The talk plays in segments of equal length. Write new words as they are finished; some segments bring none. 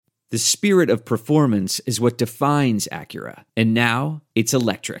The spirit of performance is what defines Acura. And now, it's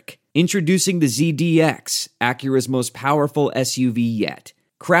electric. Introducing the ZDX, Acura's most powerful SUV yet.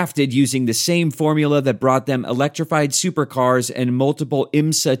 Crafted using the same formula that brought them electrified supercars and multiple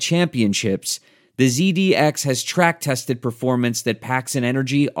IMSA championships, the ZDX has track-tested performance that packs an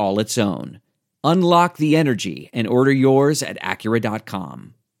energy all its own. Unlock the energy and order yours at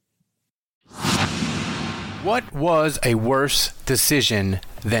Acura.com. What was a worse decision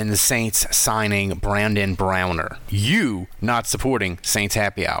than the Saints signing Brandon Browner? You not supporting Saints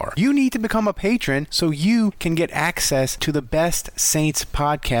Happy Hour. You need to become a patron so you can get access to the best Saints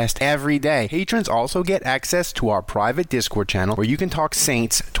podcast every day. Patrons also get access to our private Discord channel where you can talk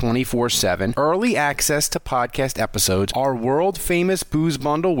Saints 24/7, early access to podcast episodes, our world famous booze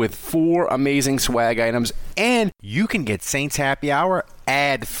bundle with 4 amazing swag items, and you can get Saints Happy Hour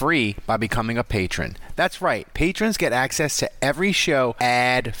ad-free by becoming a patron. That's right, patrons get access to every show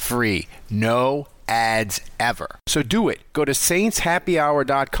ad-free. No ads ever. So do it. Go to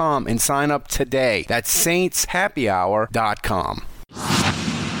saintshappyhour.com and sign up today. That's saintshappyhour.com.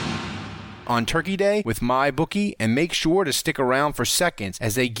 On Turkey Day with MyBookie, and make sure to stick around for seconds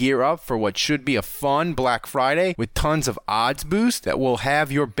as they gear up for what should be a fun Black Friday with tons of odds boosts that will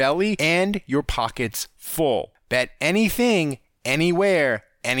have your belly and your pockets full. Bet anything, anywhere,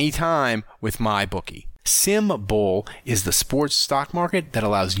 anytime with MyBookie. SimBull is the sports stock market that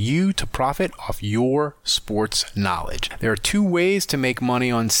allows you to profit off your sports knowledge. There are 2 ways to make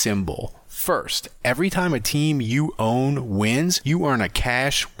money on SimBull. First, every time a team you own wins, you earn a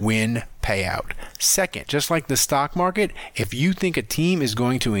cash win payout. Second, just like the stock market, if you think a team is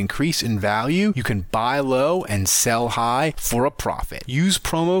going to increase in value, you can buy low and sell high for a profit. Use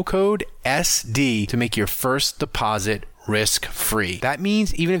promo code SD to make your first deposit risk-free. That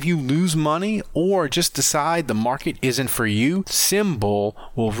means even if you lose money or just decide the market isn't for you, SimBull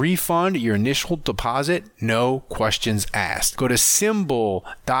will refund your initial deposit, no questions asked. Go to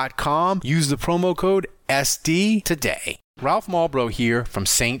SimBull.com, use the promo code SD today. Ralph Malbrough here from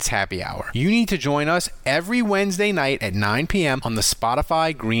Saints Happy Hour. You need to join us every Wednesday night at 9 p.m. on the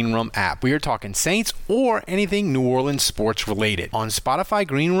Spotify Green Room app. We are talking Saints or anything New Orleans sports related. On Spotify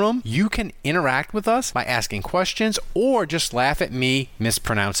Green Room, you can interact with us by asking questions or just laugh at me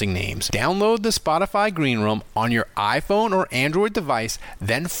mispronouncing names. Download the Spotify Green Room on your iPhone or Android device,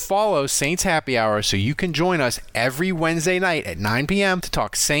 then follow Saints Happy Hour so you can join us every Wednesday night at 9 p.m. to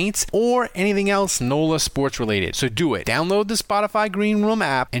talk Saints or anything else NOLA sports related. So do it. Download the Spotify Green Room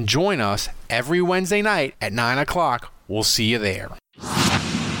app and join us every Wednesday night at 9 o'clock. We'll see you there.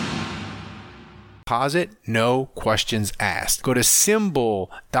 Deposit, no questions asked. Go to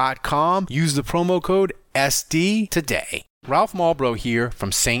SimBull.com, use the promo code SD today. Ralph Malbrough here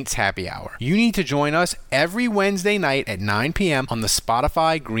from Saints Happy Hour. You need to join us every Wednesday night at 9 p.m. on the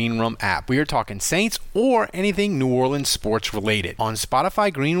Spotify Green Room app. We are talking Saints or anything New Orleans sports related. On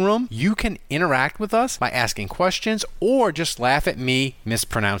Spotify Green Room, you can interact with us by asking questions or just laugh at me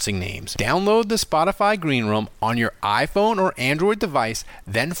mispronouncing names. Download the Spotify Green Room on your iPhone or Android device,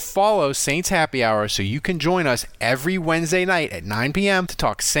 then follow Saints Happy Hour so you can join us every Wednesday night at 9 p.m. to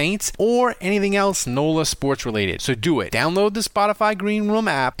talk Saints or anything else NOLA sports related. So do it. Download the Spotify Green Room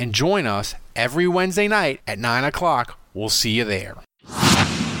app and join us every Wednesday night at 9 o'clock. We'll see you there.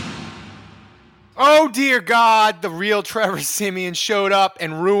 Oh, dear God, the real Trevor Siemian showed up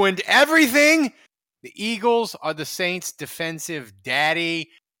and ruined everything. The Eagles are the Saints' defensive daddy.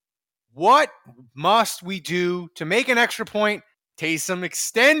 What must we do to make an extra point? Taysom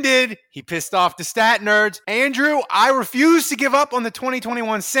extended. He pissed off the stat nerds. Andrew, I refuse to give up on the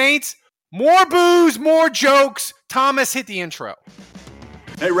 2021 Saints. More booze, more jokes. Thomas, hit the intro.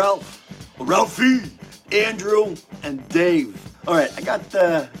 Hey, Ralph. Ralphie, Andrew, and Dave. All right, I got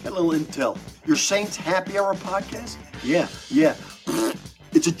a little intel. Your Saints Happy Hour podcast? Yeah.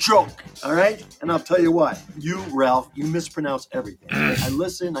 It's a joke, all right? And I'll tell you what. You, Ralph, you mispronounce everything. I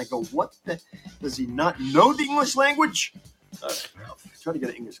listen, I go, what the? Does he not know the English language? All right, Ralph. Try to get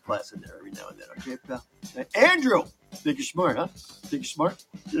an English class in there every now and then, okay, pal? Hey, Andrew! Think you're smart, huh? Think you're smart?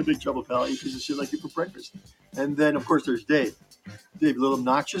 You're in big trouble, pal. Eat piece of shit like you for breakfast. And then, of course, there's Dave. Dave, a little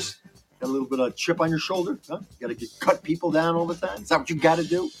obnoxious. Got a little bit of chip on your shoulder, huh? You got to cut people down all the time. Is that what you got to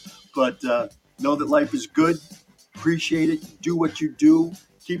do? But know that life is good. Appreciate it. Do what you do.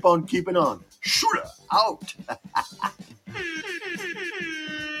 Keep on keeping on. Shooter out.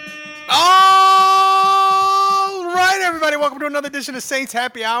 All right, everybody. Welcome to another edition of Saints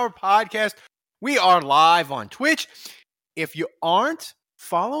Happy Hour podcast. We are live on Twitch. If you aren't,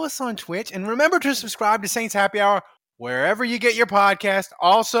 follow us on Twitch. And remember to subscribe to Saints Happy Hour wherever you get your podcast.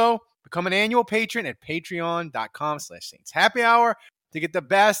 Also, become an annual patron at patreon.com/Saints Happy Hour. to get the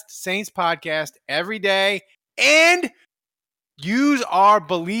best Saints podcast every day and use our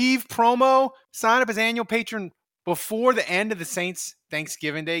Believe promo. Sign up as annual patron before the end of the Saints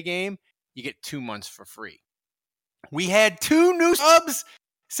Thanksgiving Day game. You get 2 months for free. We had 2 new subs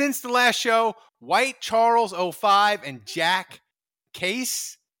since the last show. White Charles 05 and Jack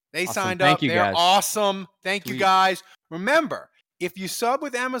Case. They signed up. They're guys. Awesome. Thank you guys. Remember, if you sub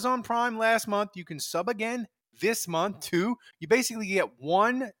with Amazon Prime last month, you can sub again this month too. You basically get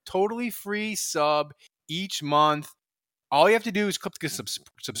 1 totally free sub each month. All you have to do is click the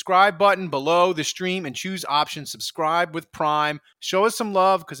subscribe button below the stream and choose option subscribe with Prime. Show us some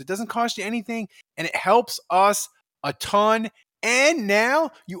love because it doesn't cost you anything and it helps us a ton. And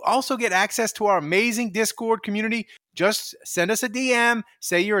now you also get access to our amazing Discord community. Just send us a DM,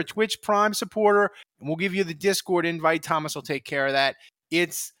 say you're a Twitch Prime supporter, and we'll give you the Discord invite. Thomas will take care of that.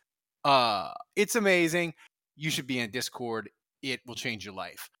 It's amazing. You should be in Discord. It will change your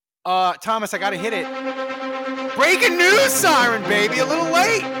life. Thomas, I got to hit it. Breaking news siren, baby. A little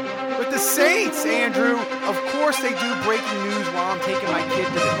late. But the Saints, Andrew, of course they do breaking news while I'm taking my kid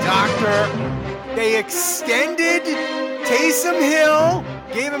to the doctor. They extended Taysom Hill,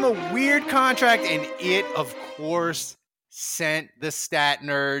 gave him a weird contract, and it, of course, sent the stat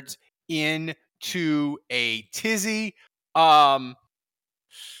nerds into a tizzy.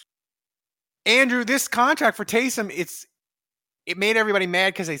 Andrew, this contract for Taysom, it made everybody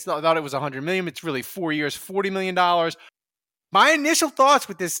mad because they thought it was $100 million. It's really 4 years, $40 million. My initial thoughts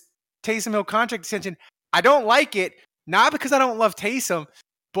with this Taysom Hill contract extension, I don't like it, not because I don't love Taysom,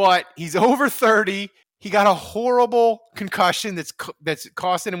 but he's over 30. He got a horrible concussion that's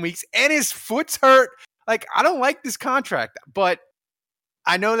costing him weeks, and his foot's hurt. Like, I don't like this contract, but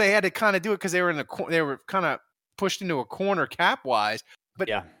I know they had to kind of do it because they were kind of pushed into a corner cap wise. But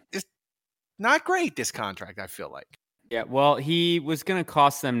yeah, it's not great, this contract, I feel like. Yeah, well, he was going to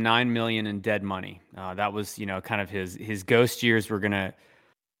cost them $9 million in dead money. That was, kind of his ghost years were going to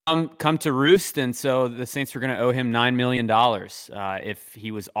come to roost, and so the Saints were going to owe him $9 million if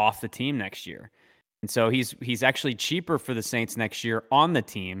he was off the team next year. And so he's actually cheaper for the Saints next year on the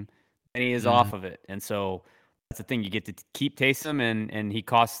team than he is off of it. And so that's the thing. You get to keep Taysom, and he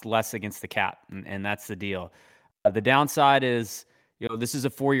costs less against the cap, and that's the deal. The downside is, this is a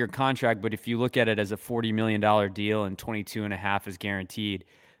 4-year contract, but if you look at it as a $40 million deal and 22.5 is guaranteed,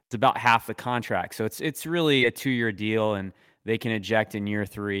 it's about half the contract. So it's really a 2-year deal, and they can eject in year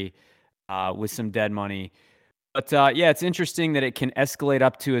 3 with some dead money. But it's interesting that it can escalate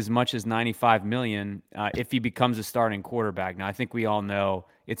up to as much as $95 million if he becomes a starting quarterback. Now, I think we all know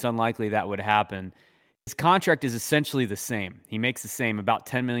it's unlikely that would happen. His contract is essentially the same. He makes the same, about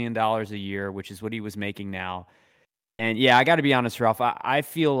 $10 million a year, which is what he was making now. And yeah, I got to be honest, Ralph, I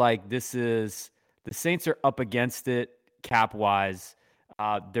feel like the Saints are up against it cap-wise.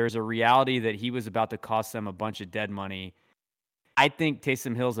 There's a reality that he was about to cost them a bunch of dead money. I think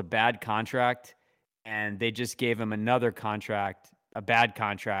Taysom Hill's a bad contract, and they just gave him another contract, a bad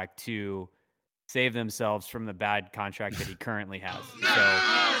contract, to save themselves from the bad contract that he currently has.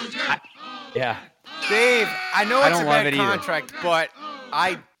 So, Dave, I know it's a bad contract, but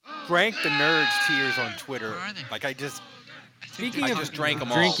I drank the nerds' tears on Twitter. Like, I just drank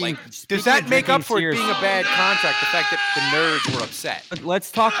them all. Like, does that make up for it being a bad contract, the fact that the nerds were upset?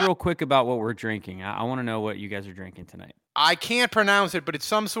 Let's talk real quick about what we're drinking. I want to know what you guys are drinking tonight. I can't pronounce it, but it's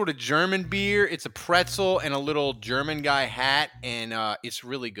some sort of German beer. It's a pretzel and a little German guy hat, and it's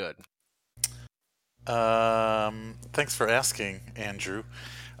really good. Thanks for asking, Andrew.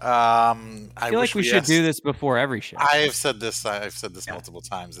 I feel like we should do this before every show. I've said this multiple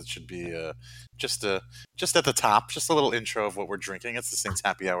times. It should be just at the top, just a little intro of what we're drinking. It's the Saints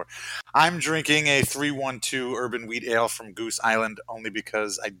Happy Hour. I'm drinking a 312 Urban Wheat Ale from Goose Island only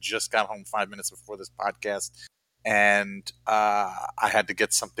because I just got home 5 minutes before this podcast, and I had to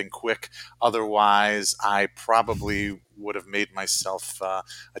get something quick. Otherwise, I probably would have made myself a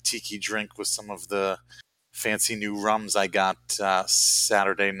tiki drink with some of the fancy new rums I got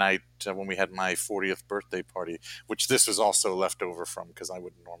Saturday night when we had my 40th birthday party, which this was also left over from because I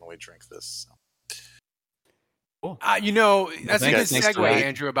wouldn't normally drink this. So. Cool. That's a good segue,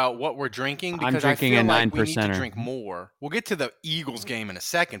 Andrew, about what we're drinking, because I'm drinking I feel a like 9%. we need to drink more. We'll get to the Eagles game in a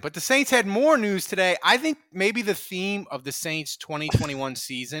second, but the Saints had more news today. I think maybe the theme of the Saints 2021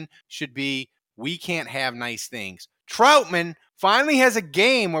 season should be, we can't have nice things. Troutman finally has a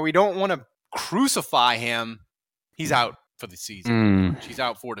game where we don't want to crucify him. He's out for the season. He's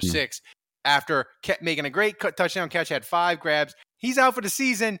out 4 to 6 after making a great touchdown catch, had 5 grabs. He's out for the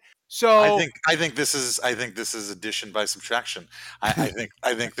season. So I think this is addition by subtraction. I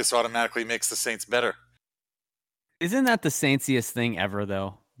think this automatically makes the Saints better. Isn't that the Saintsiest thing ever,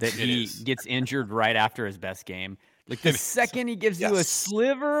 though? That he gets injured right after his best game. Like the second he gives you a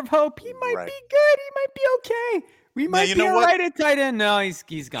sliver of hope, he might be good. He might be okay. We might be all right at tight end. No,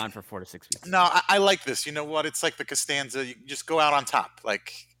 he's gone for 4 to 6 weeks. No, I like this. You know what? It's like the Costanza. You just go out on top.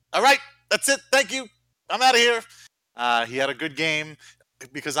 Like, all right, that's it. Thank you. I'm out of here. He had a good game.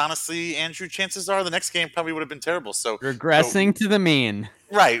 Because honestly, Andrew, chances are the next game probably would have been terrible. So regressing to the mean.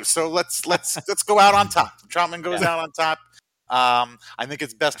 Right. So let's go out on top. Troutman goes out on top. I think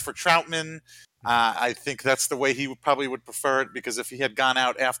it's best for Troutman. I think that's the way he probably would prefer it, because if he had gone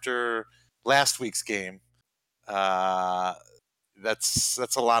out after last week's game, that's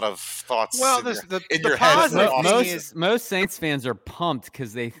a lot of thoughts. Well, in your head. Most Saints fans are pumped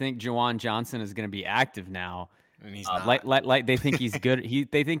because they think Juwan Johnson is going to be active now. And he's not. Like they think he's good.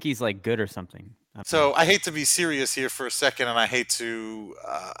 They think he's like good or something. So I hate to be serious here for a second, and I hate to,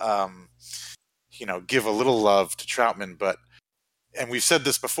 give a little love to Troutman, and we've said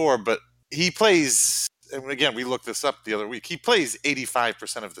this before, but he plays. And again, we looked this up the other week. He plays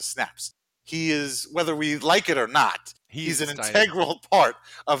 85% of the snaps. He is, whether we like it or not, he's an integral part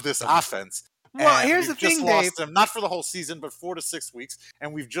of this offense. Well, here's the thing, Dave. Lost him, not for the whole season, but 4 to 6 weeks,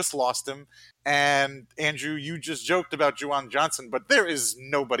 and we've just lost him. And Andrew, you just joked about Juwan Johnson, but there is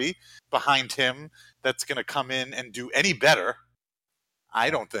nobody behind him that's going to come in and do any better. I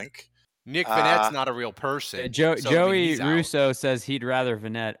don't think. Nick Vanette's not a real person. Joey Russo says he'd rather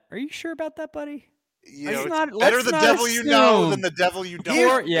Vanette. Are you sure about that, buddy? Better the devil you know than the devil you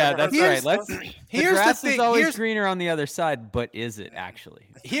don't. That's right. The grass is always greener on the other side, but is it actually?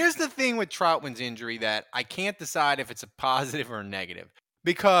 Here's the thing with Troutman's injury that I can't decide if it's a positive or a negative.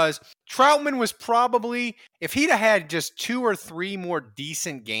 Because Troutman was probably, if he'd have had just 2 or 3 more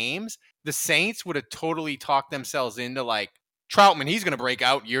decent games, the Saints would have totally talked themselves into like, Troutman, he's going to break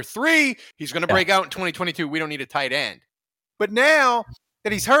out year 3. He's going to break out in 2022. We don't need a tight end. But now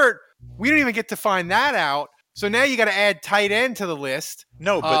that he's hurt, we don't even get to find that out. So now you got to add tight end to the list.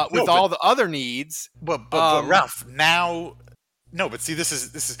 With all the other needs. But Ralph, now, but see, this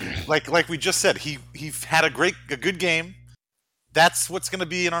is like we just said. He had a good game. That's what's going to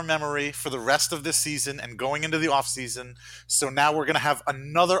be in our memory for the rest of this season and going into the offseason. So now we're going to have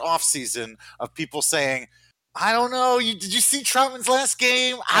another offseason of people saying, I don't know. Did you see Troutman's last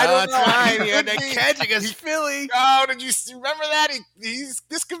game? I don't know. Right. He had that catch against Philly. Oh, did you remember that?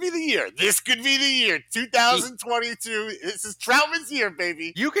 This could be the year. This could be the year. 2022. This is Troutman's year,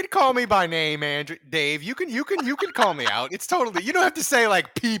 baby. You can call me by name, Andrew, Dave. You can call me out. It's totally. You don't have to say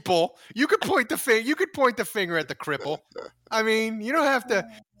like people. You could point the finger. You could point the finger at the cripple. I mean, you don't have to.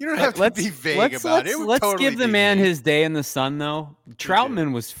 You don't have to be vague about it. Let's give the man his day in the sun, though.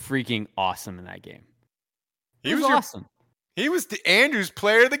 Troutman was freaking awesome in that game. He was awesome. He was the Andrews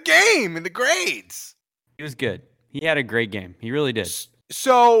player of the game in the grades. He was good. He had a great game. He really did.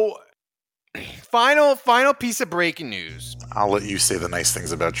 So, final piece of breaking news. I'll let you say the nice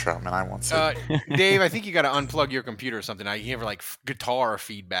things about Troutman. I won't say. Dave, I think you got to unplug your computer or something. You have like guitar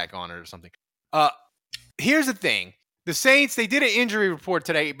feedback on it or something. Here's the thing. The Saints, they did an injury report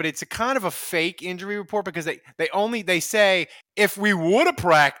today, but it's a kind of a fake injury report because they say if we would have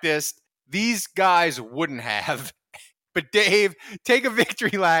practiced, these guys wouldn't have. But Dave, take a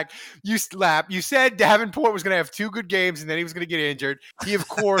victory lap. You said Davenport was going to have 2 good games and then he was going to get injured. He, of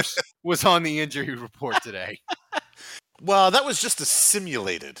course, was on the injury report today. Well, that was just a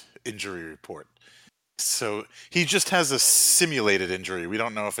simulated injury report. So he just has a simulated injury. We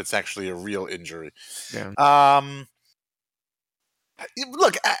don't know if it's actually a real injury. Yeah.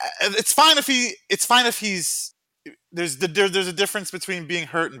 Look, it's fine if he's. There's a difference between being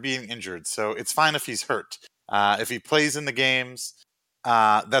hurt and being injured. So it's fine if he's hurt. If he plays in the games,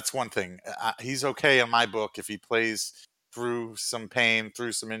 that's one thing. He's okay in my book if he plays through some pain,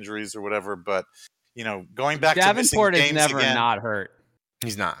 through some injuries or whatever. But going back Davenport to missing games is never again, not hurt.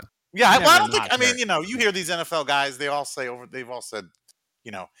 He's not. Yeah, I don't think. I mean, you hear these NFL guys. They've all said,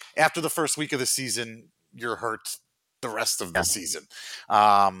 after the first week of the season, you're hurt the rest of the season.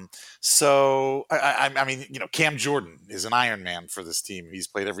 So I mean, Cam Jordan is an Iron Man for this team. He's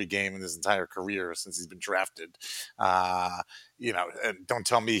played every game in his entire career since he's been drafted. And don't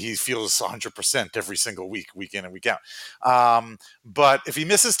tell me he feels 100% every single week in and week out. But if he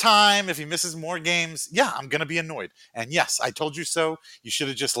misses time, if he misses more games, I'm going to be annoyed. And yes, I told you so. You should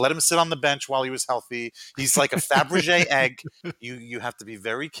have just let him sit on the bench while he was healthy. He's like a Fabergé egg. You have to be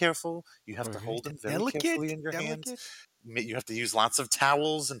very careful. You have to hold him very carefully in your hands. You have to use lots of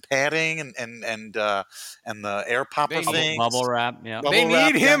towels and padding and the air popper thing. Bubble wrap. Yeah. They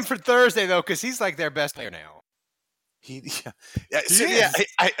need him for Thursday though, because he's like their best player now. The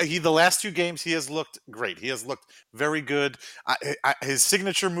last 2 games he has looked great. He has looked very good. His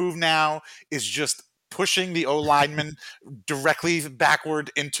signature move now is just pushing the O lineman directly backward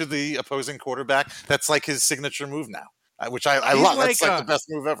into the opposing quarterback. That's like his signature move now, which I love. like, That's like the best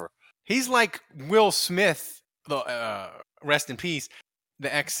move ever. He's like Will Smith, the rest in peace,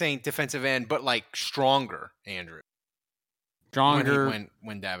 the ex-Saint defensive end, but like stronger, Andrew. Stronger,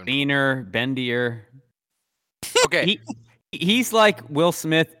 when Davenport. leaner, bendier. Okay. He's like Will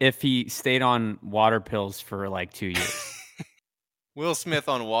Smith if he stayed on water pills for like 2 years. Will Smith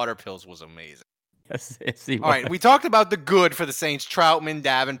on water pills was amazing. Yes, he All right, we talked about the good for the Saints, Troutman,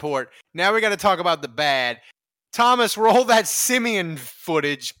 Davenport. Now we got to talk about the bad. Thomas, roll that Simeon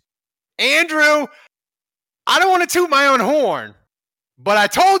footage. Andrew, I don't want to toot my own horn, but I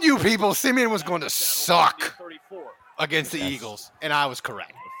told you people Simeon was going to suck against the Eagles, and I was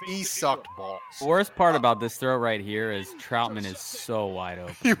correct. He sucked balls. The worst part about this throw right here is Troutman is so wide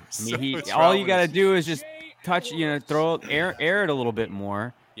open. Troutman all you got to do is just touch, throw air it a little bit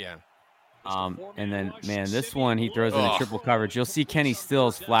more. Yeah. And then, man, this one he throws in a triple coverage. You'll see Kenny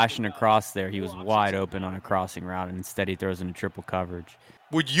Stills flashing across there. He was wide open on a crossing route, and instead he throws in a triple coverage.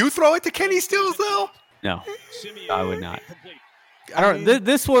 Would you throw it to Kenny Stills, though? No, I would not.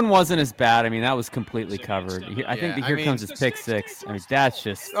 This one wasn't as bad. I mean, that was completely covered. I think here comes his pick six. I mean, that's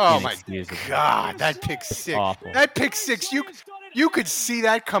just inexcusable. My God, that pick six. Awful. That pick six, you could see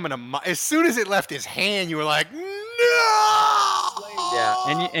that coming as soon as it left his hand, you were like, no!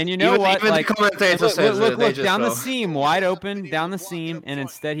 Yeah. And you know what? Even like, the commentator says look down go. the seam, wide open, down the seam, and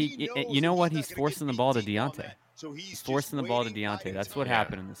instead you know what? He's forcing the ball to Deontay. He's forcing the ball to Deontay. That's what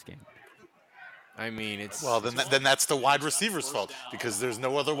happened in this game. I mean, it's then that's the wide receiver's fault because there's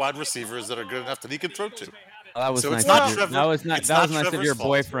no other wide receivers that are good enough that he could throw to. Well, that was So nice. it's not Of Trevor- that was nice. it's That not was nice of Trevor's your fault.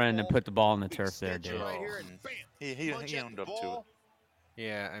 boyfriend to put the ball in the turf there, Dave. He owned up to it.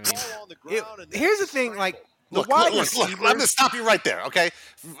 yeah. I mean, here's the thing, like the Look, wide look, receivers. I'm going to stop you right there, okay?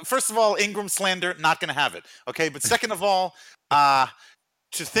 First of all, Ingram slander, not going to have it, okay? But second of all, to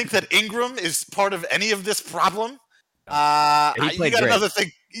think that Ingram is part of any of this problem, He played you got great. another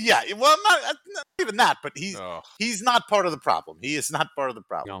thing. Yeah, well, not even that, but he's not part of the problem. He is not part of the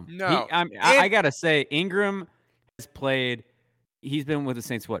problem. No. I gotta say, Ingram has played. He's been with the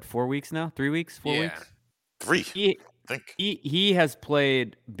Saints 4 weeks now? 3 weeks? 4 weeks? 3, He I think. he has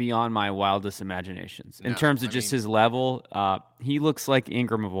played beyond my wildest imaginations in terms of just his level. He looks like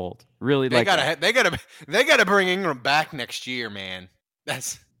Ingram of old. Really, they gotta bring Ingram back next year, man.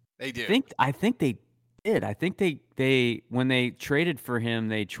 They do. I think they did. I think they when they traded for him,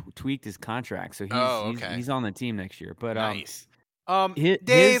 they tweaked his contract, so he's on the team next year. But Nice.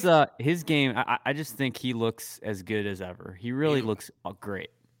 Dave, his game, I just think he looks as good as ever. He really looks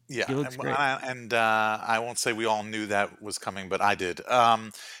great. Yeah, He looks great. I won't say we all knew that was coming, but I did.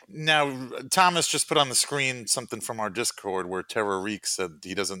 Now, Thomas just put on the screen something from our Discord where Terror Reek said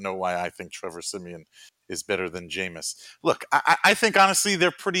he doesn't know why I think Trevor Simeon is better than Jameis. Look, I think honestly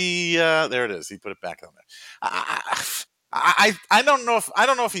they're pretty. There it is. He put it back on there. I don't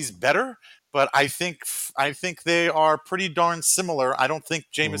know if he's better, but I think they are pretty darn similar. I don't think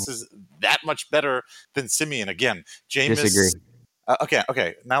Jameis is that much better than Simeon. Again, Jameis. Disagree.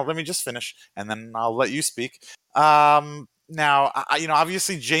 Okay. Now let me just finish, and then I'll let you speak. Now,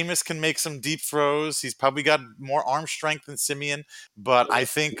 obviously Jameis can make some deep throws. He's probably got more arm strength than Simeon, but I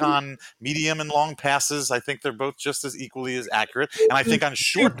think on medium and long passes, I think they're both just as equally as accurate. And I think on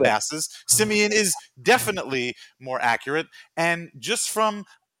short passes, Simeon is definitely more accurate. And just from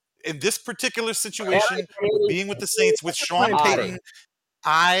in this particular situation, being with the Saints with Sean Payton,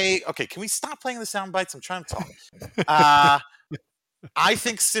 can we stop playing the sound bites? I'm trying to talk. I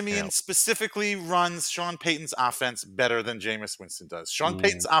think Simeon specifically runs Sean Payton's offense better than Jameis Winston does. Sean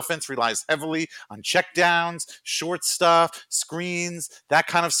Payton's offense relies heavily on checkdowns, short stuff, screens, that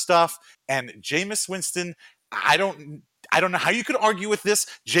kind of stuff. And Jameis Winston, I don't know how you could argue with this.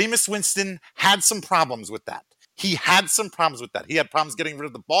 Jameis Winston had some problems with that. He had some problems with that. He had problems getting rid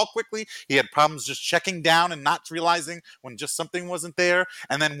of the ball quickly. He had problems just checking down and not realizing when just something wasn't there.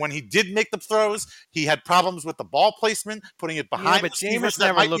 And then when he did make the throws, he had problems with the ball placement, putting it behind. But Jameis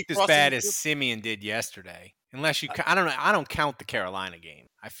never looked as bad as Simeon did yesterday. Unless you, I don't know. I don't count the Carolina game.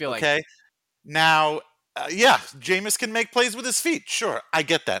 I feel like now. Jameis can make plays with his feet. Sure, I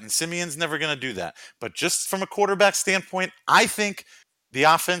get that. And Simeon's never going to do that. But just from a quarterback standpoint, I think the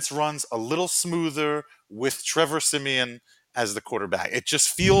offense runs a little smoother with Trevor Simeon as the quarterback. It just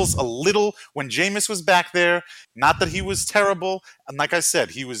feels a little, when Jameis was back there, not that he was terrible. And like I said,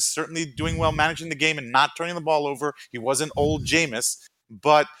 he was certainly doing well managing the game and not turning the ball over. He wasn't old Jameis,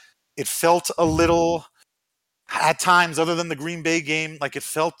 but it felt a little, at times, other than the Green Bay game, like it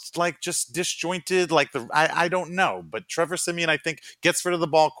felt like just disjointed. Like I don't know, but Trevor Siemian, I think, gets rid of the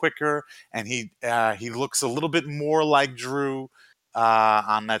ball quicker, and he looks a little bit more like Drew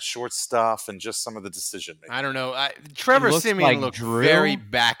on that short stuff and just some of the decision making. I don't know. Trevor Siemian like looked Drew. very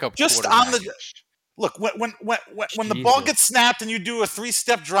backup. Just on the look when the ball gets snapped and you do a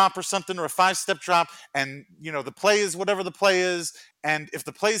 3-step drop or something or a 5-step drop, and the play is whatever the play is, and if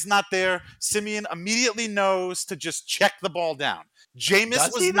the play's not there, Siemian immediately knows to just check the ball down.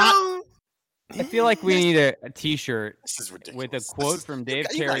 Jameis was not. I feel like we need a T-shirt This is ridiculous. with a quote from Dave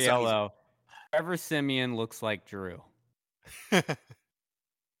you guys are- Cariello. Trevor Siemian looks like Drew. Here's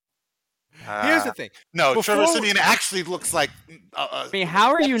the thing. No, Trevor Before- Siemian actually looks like. I mean,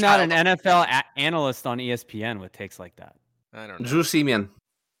 how are you not an NFL analyst on ESPN with takes like that? I don't know. Drew Siemian.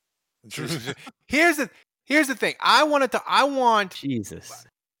 Here's the thing. I want Jesus.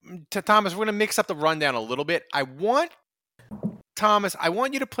 to Thomas. We're gonna mix up the rundown a little bit. I want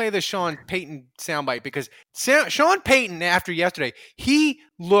you to play the Sean Payton soundbite because Sean Payton, after yesterday, he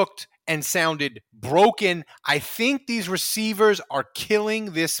looked and sounded broken. I think these receivers are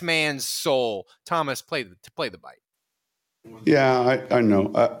killing this man's soul. Thomas, play the bite. Yeah, I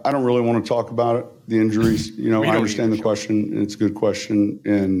know. I don't really want to talk about it, the injuries. I understand the question, and it's a good question.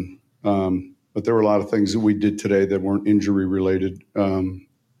 And but there were a lot of things that we did today that weren't injury related.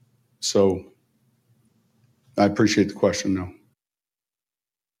 So I appreciate the question, though.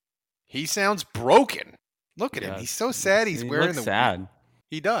 He sounds broken. Look at him. He's so sad. He's wearing the sad.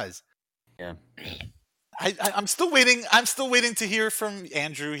 He does. Yeah. I'm still waiting. I'm still waiting to hear from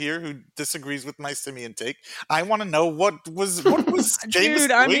Andrew here, who disagrees with my Siemian take. I want to know what was Jameis Dude,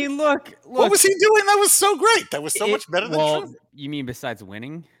 I doing? mean, look. What was he doing? That was so great. That was so much better than Trevor. You mean besides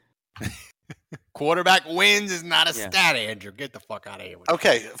winning? Quarterback wins is not a stat, Andrew. Get the fuck out of here.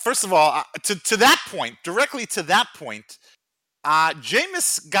 Okay, first of all, to that point, directly to that point,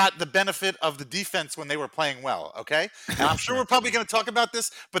 Jameis got the benefit of the defense when they were playing well, okay? And I'm sure we're probably going to talk about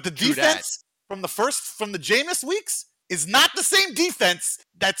this, but the defense from the Jameis weeks is not the same defense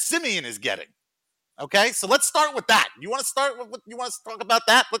that Siemian is getting. Okay, so let's start with that. You want to start with what you want to talk about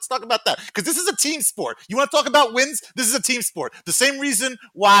that? Let's talk about that because this is a team sport. You want to talk about wins? This is a team sport. The same reason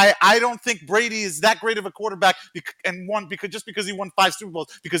why I don't think Brady is that great of a quarterback just because he won 5 Super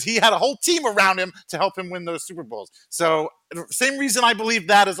Bowls, because he had a whole team around him to help him win those Super Bowls. So same reason I believe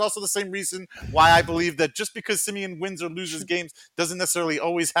that is also the same reason why I believe that just because Siemian wins or loses games doesn't necessarily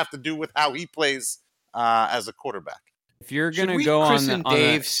always have to do with how he plays as a quarterback. If you're gonna go on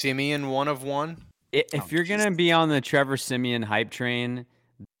Dave Siemian 1 of 1. If you're going to be on the Trevor Siemian hype train,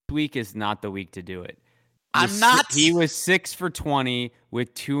 this week is not the week to do it. I'm not. He was 6 for 20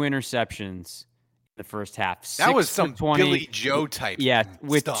 with 2 interceptions in the first half. That was some Billy Joe type. Yeah,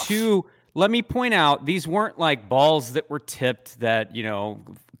 with stuff. 2. Let me point out, these weren't like balls that were tipped that,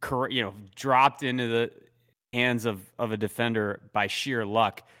 dropped into the hands of a defender by sheer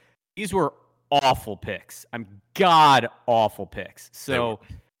luck. These were awful picks. God awful picks. So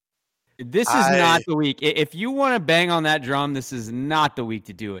this is not the week. If you want to bang on that drum, this is not the week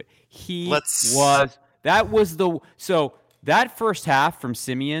to do it. So that first half from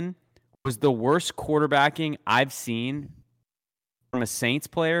Siemian was the worst quarterbacking I've seen from a Saints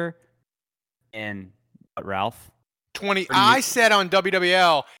player in Ralph. 20. I said on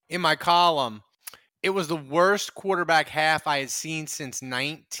WWL in my column, it was the worst quarterback half I had seen since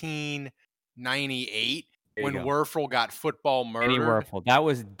 1998. When Werfel got football murdered. Danny Werfel. That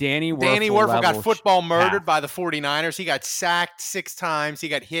was Danny Werfel. Danny Werfel got football murdered by the 49ers. He got sacked 6 times. He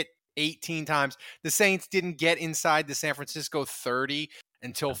got hit 18 times. The Saints didn't get inside the San Francisco 30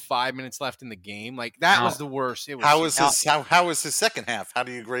 until 5 minutes left in the game. Like, that was the worst. It was, how was his second half? How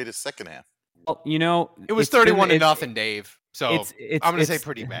do you grade his second half? Well, it was 31-0, Dave. So I'm going to say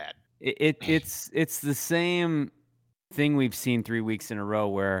pretty bad. It's the same thing we've seen 3 weeks in a row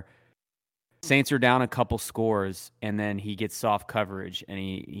where Saints are down a couple scores, and then he gets soft coverage, and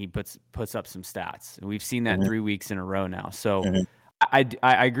he puts up some stats. And we've seen that 3 weeks in a row now. So I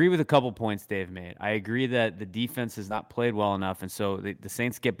agree with a couple points Dave made. I agree that the defense has not played well enough, and so the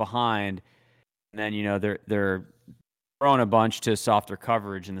Saints get behind, and then they're throwing a bunch to softer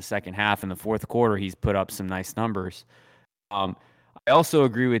coverage in the second half. In the fourth quarter, he's put up some nice numbers. I also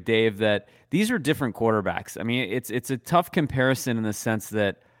agree with Dave that these are different quarterbacks. I mean, it's a tough comparison in the sense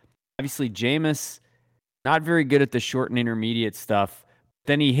that obviously Jameis, not very good at the short and intermediate stuff.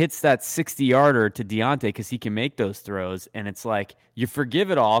 Then he hits that 60-yarder to Deontay because he can make those throws, and it's like you forgive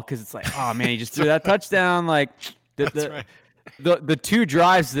it all because it's like, oh man, he just threw that touchdown. Like the 2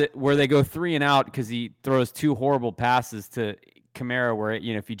 drives where they go 3 and out because he throws 2 horrible passes to Kamara where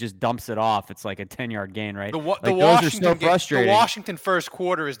if he just dumps it off, it's like a 10-yard gain, right? The those are so frustrating. The Washington first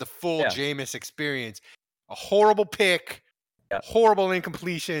quarter is the full Jameis experience. A horrible pick, horrible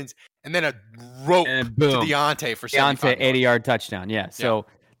incompletions, and then a rope to Deontay for 75 80-yard touchdown. Yeah. So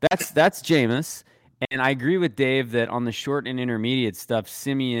that's Jameis. And I agree with Dave that on the short and intermediate stuff,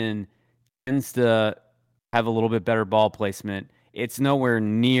 Simeon tends to have a little bit better ball placement. It's nowhere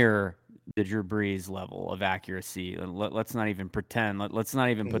near the Drew Brees level of accuracy. Let's not even pretend. Let's not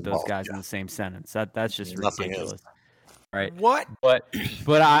even put those guys in the same sentence. That's just ridiculous. Right? What? But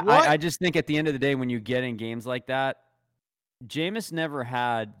I just think at the end of the day, when you get in games like that, Jameis never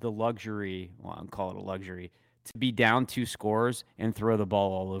had the luxury, well, I'll call it a luxury, to be down 2 scores and throw the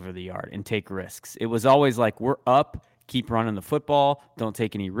ball all over the yard and take risks. It was always like, we're up, keep running the football, don't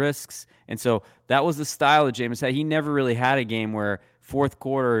take any risks. And so that was the style that Jameis had. He never really had a game where fourth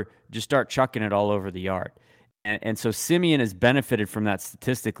quarter, just start chucking it all over the yard. And so Simeon has benefited from that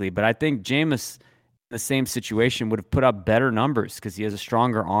statistically. But I think Jameis, in the same situation, would have put up better numbers because he has a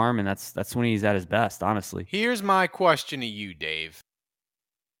stronger arm, and that's when he's at his best, honestly. Here's my question to you, Dave.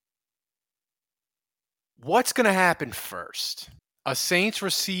 What's going to happen first? A Saints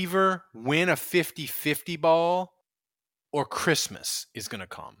receiver win a 50-50 ball, or Christmas is going to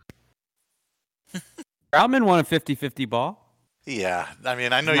come? Troutman won a 50-50 ball. Yeah, I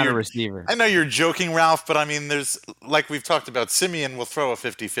mean, I know you're a receiver. I know you're joking, Ralph, but I mean, there's, like we've talked about, Simeon will throw a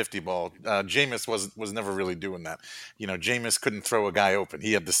 50-50 ball. Jameis was never really doing that. Jameis couldn't throw a guy open.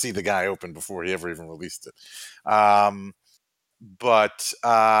 He had to see the guy open before he ever even released it. But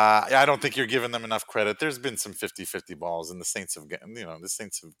I don't think you're giving them enough credit. There's been some 50-50 balls, and the Saints have gotten,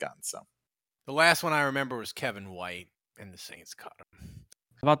 some. The last one I remember was Kevin White, and the Saints caught him.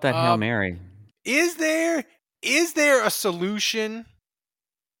 How about that Hail Mary? Is there a solution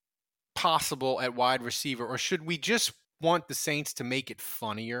possible at wide receiver, or should we just want the Saints to make it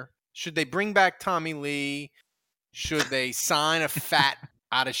funnier? Should they bring back Tommy Lee? Should they sign a fat,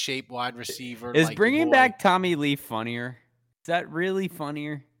 out-of-shape wide receiver? Is bringing back Tommy Lee funnier? Is that really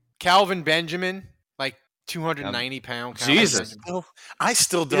funnier? Calvin Benjamin, like 290-pound. Jesus. I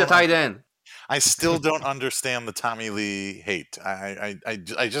still don't. He's a tight end. I still don't understand the Tommy Lee hate. I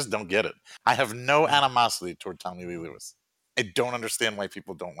just don't get it. I have no animosity toward Tommy Lee Lewis. I don't understand why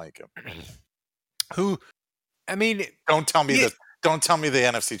people don't like him. Don't tell me the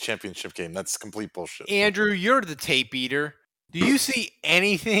NFC Championship game. That's complete bullshit. Andrew, you're the tape eater. Do you see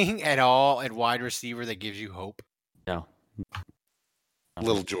anything at all at wide receiver that gives you hope? No.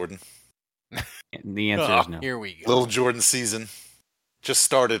 Little Jordan. The answer is no. Here we go. Little Jordan season just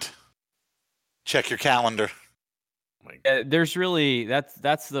started. Check your calendar. There's really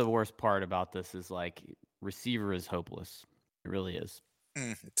that's the worst part about this is like receiver is hopeless. It really is.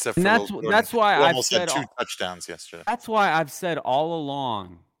 Except for that's why I've almost said had 2 touchdowns yesterday. That's why I've said all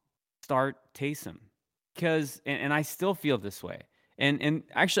along, start Taysom, because and I still feel this way. And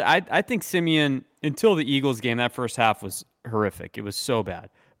actually, I think Simeon, until the Eagles game, that first half was horrific. It was so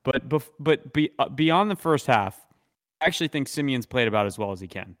bad. But beyond the first half, I actually think Simeon's played about as well as he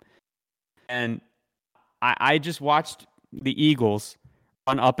can. And I just watched the Eagles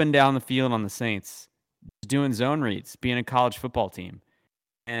run up and down the field on the Saints, doing zone reads, being a college football team.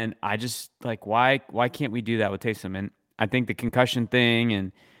 And I just, like, why can't we do that with Taysom? And I think the concussion thing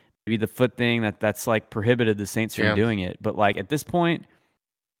and maybe the foot thing, that's like prohibited the Saints from doing it. But, like, at this point,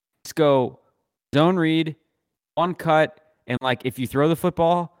 let's go zone read, one cut, and, like, if you throw the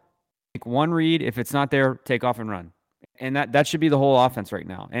football, like one read. If it's not there, take off and run. And that should be the whole offense right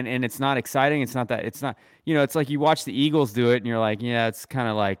now. And it's not exciting. It's not, it's like you watch the Eagles do it and you're like, yeah, it's kind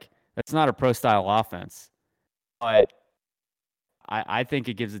of like, that's not a pro style offense. But I think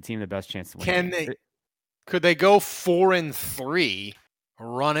it gives the team the best chance to win. Could they go 4-3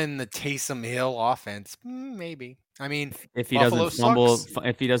 running the Taysom Hill offense? Maybe. I mean, if he doesn't fumble games away.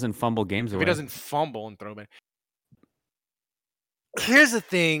 If he doesn't fumble and throw back. Here's the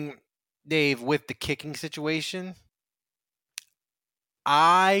thing, Dave, with the kicking situation.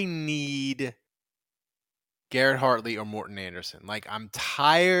 I need Garrett Hartley or Morton Anderson. Like, I'm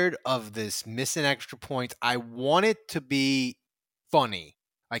tired of this missing extra points. I want it to be funny,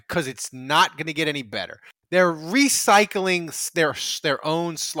 like, because it's not going to get any better. They're recycling their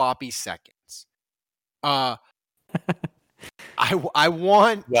own sloppy seconds. I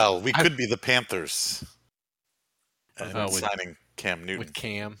want. Well, we could be the Panthers. Signing Cam Newton with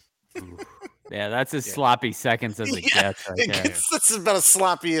Cam. Yeah, that's as sloppy seconds as it gets. That's about as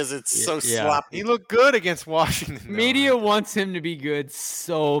sloppy as it's sloppy. He looked good against Washington. Media wants him to be good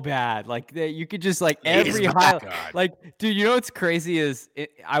so bad. Like, you could just, like, every highlight. Like, dude, you know what's crazy is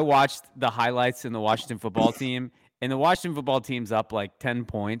I watched the highlights in the Washington football team, and the Washington football team's up like 10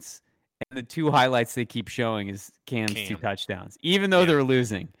 points, and the two highlights they keep showing is Cam's 2 touchdowns, even though they're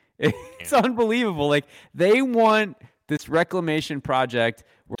losing. It's unbelievable. Like, they want this reclamation project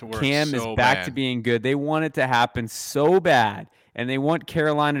where Cam is back to being good. They want it to happen so bad, and they want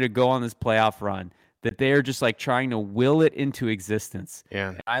Carolina to go on this playoff run that they are just like trying to will it into existence. Yeah.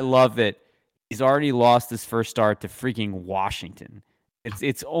 And I love it. He's already lost his first start to freaking Washington.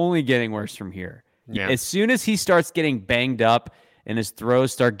 It's only getting worse from here. Yeah. As soon as he starts getting banged up and his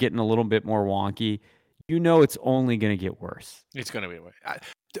throws start getting a little bit more wonky, you know it's only going to get worse. It's going to be worse.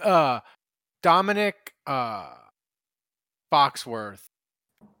 Dominic Foxworth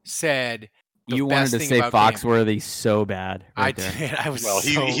said you wanted to say Foxworthy so bad. I did. I was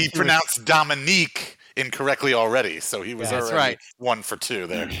he pronounced Dominique incorrectly already, so he was already 1 for 2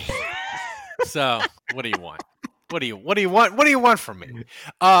 there. So what do you want? What do you want? What do you want from me?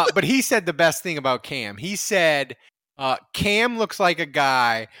 But he said the best thing about Cam. He said Cam looks like a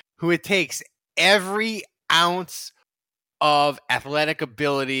guy who it takes every ounce of athletic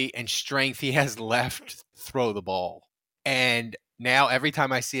ability and strength he has left to throw the ball. And now every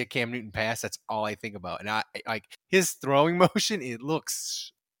time I see a Cam Newton pass, that's all I think about. And I like his throwing motion. It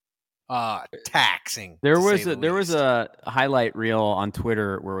looks taxing. There was a highlight reel on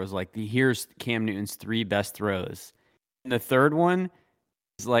Twitter where it was like, here's Cam Newton's 3 best throws. And the third one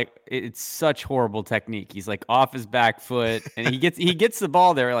is like, it's such horrible technique. He's like off his back foot, and he gets the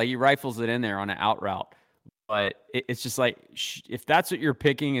ball there, like he rifles it in there on an out route. But it's just like, if that's what you're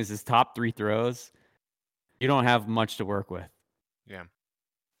picking as his top 3 throws, you don't have much to work with. Yeah.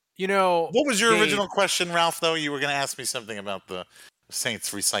 You know, what was your original question, Ralph? Though you were going to ask me something about the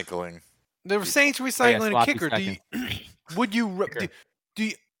Saints recycling. The Saints recycling a kicker.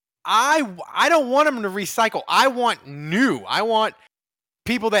 I don't want them to recycle. I want new. I want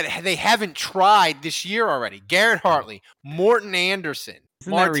people that they haven't tried this year already. Garrett Hartley, Morton Anderson,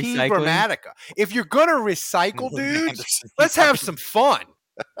 Martin Gramatica. If you're gonna recycle, dudes, let's have some fun.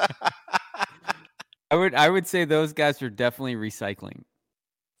 I would say those guys are definitely recycling.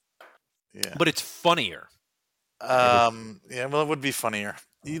 Yeah, but it's funnier. Yeah, well, it would be funnier.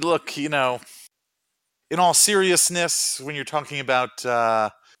 You look, in all seriousness, when you're talking about,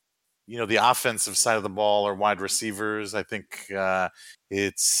 the offensive side of the ball or wide receivers, I think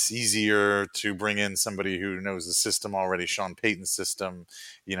it's easier to bring in somebody who knows the system already, Sean Payton's system,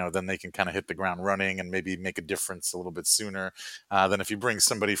 then they can kind of hit the ground running and maybe make a difference a little bit sooner than if you bring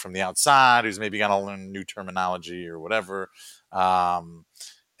somebody from the outside who's maybe got to learn new terminology or whatever.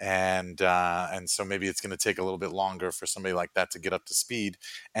 And so maybe it's going to take a little bit longer for somebody like that to get up to speed.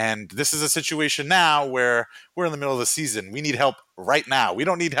 And this is a situation now where we're in the middle of the season. We need help right now. We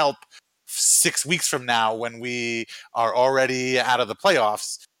don't need help 6 weeks from now when we are already out of the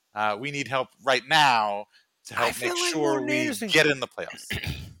playoffs. We need help right now to help make sure we get in the playoffs.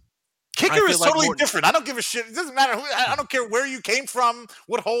 Kicker is totally different. I don't give a shit. It doesn't matter. I don't care where you came from,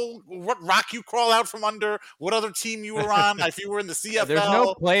 what rock you crawl out from under, what other team you were on, if you were in the CFL. There's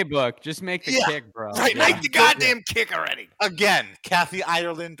no playbook. Just make the kick, bro. Right, make the goddamn kick already. Again, Kathy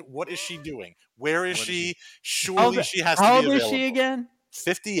Ireland, what is she doing? Where is she? Surely she has to be available. How old is she again?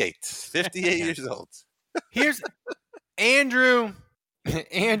 58 years old. Here's Andrew.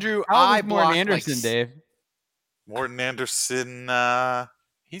 How old is Morton Anderson, Dave? Morton Anderson.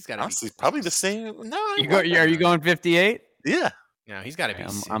 He's got to be probably the same. No, are you going 58? Yeah. No, he's got to be.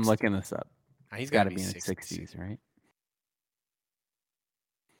 I'm looking this up. He's got to be in his 60s, right?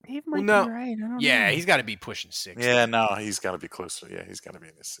 Dave might be right. I don't know. He's got to be pushing 60. Yeah, no, he's got to be closer. Yeah, he's got to be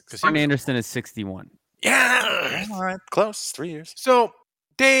in his 60s. Morton Anderson is 61. Yeah. All right, close. 3 years. So,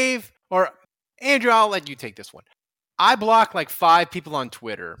 Dave or Andrew, I'll let you take this one. I blocked like 5 people on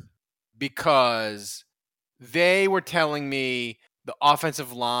Twitter because they were telling me the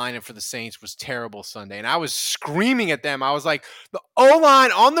offensive line and for the Saints was terrible Sunday. And I was screaming at them. I was like, the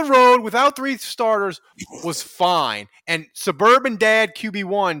O-line on the road without 3 starters was fine. And Suburban Dad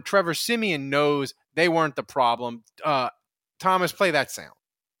QB1, Trevor Siemian, knows they weren't the problem. Thomas, play that sound.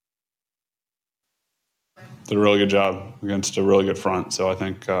 Did a really good job against a really good front. So I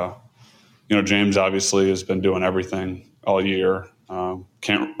think, James obviously has been doing everything all year.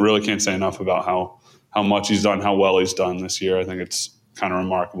 Can't say enough about how much he's done, how well he's done this year. I think it's kind of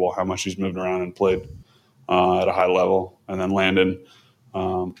remarkable how much he's moved around and played at a high level. And then Landon, a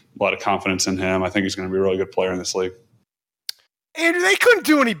lot of confidence in him. I think he's going to be a really good player in this league. Andrew, they couldn't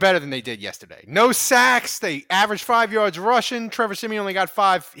do any better than they did yesterday. No sacks. They averaged 5 yards rushing. Trevor Siemian only got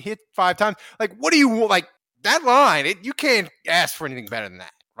 5 times. Like, what do you like? That line, you can't ask for anything better than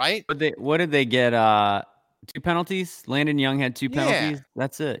that, right? What did they get? 2 penalties? Landon Young had 2 penalties. Yeah.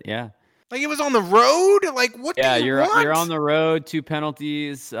 That's it. Yeah. Like, it was on the road. Like, what? Yeah, do you you're want? on the road, 2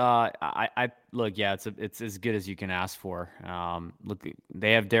 penalties. I look, yeah, it's as good as you can ask for. Look,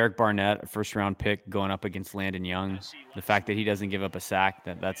 they have Derek Barnett, a first-round pick, going up against Landon Young. The fact that he doesn't give up a sack,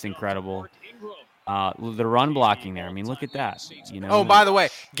 that's incredible. The run blocking there. I mean, look at that. Oh, by the way,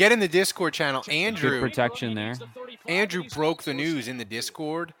 get in the Discord channel. good Andrew protection there. Andrew broke the news in the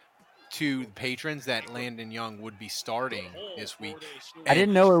Discord to patrons that Landon Young would be starting this week. I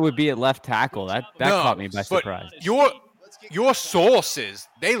didn't know it would be at left tackle. That caught me by surprise. Your sources,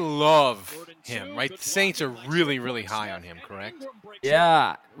 they love him, right? The Saints are really, really high on him, correct?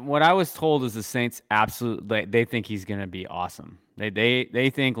 Yeah, what I was told is the Saints absolutely they think he's going to be awesome.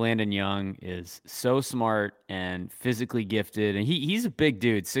 They think Landon Young is so smart and physically gifted, and he's a big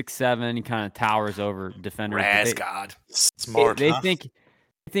dude, 6'7". He kind of towers over defenders. God, smart. They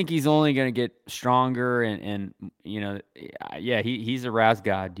think he's only going to get stronger, and he's a Raz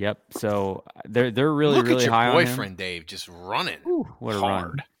God. Yep. So they're really Look really at your high on him. boyfriend Dave just running. Ooh, what a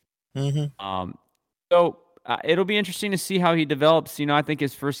hard. run. So it'll be interesting to see how he develops. I think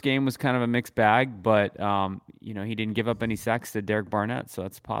his first game was kind of a mixed bag, but he didn't give up any sacks to Derek Barnett, so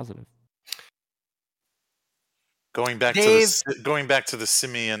that's positive. Going back to the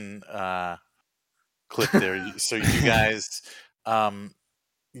Simeon clip there. So you guys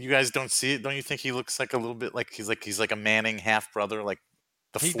don't see it? Don't you think he looks like a little bit like he's like a Manning half brother, like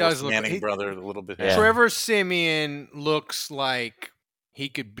the fourth Manning brother, a little bit? Yeah. Trevor Simeon looks like he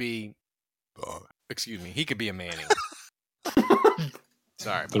could be. He could be a Manning.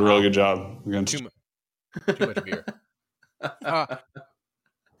 Sorry, did a really good job against too much beer. I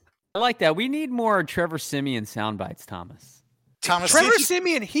like that. We need more Trevor Simeon sound bites, Thomas. Trevor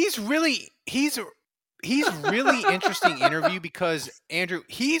Simeon, he's really interesting interview because Andrew,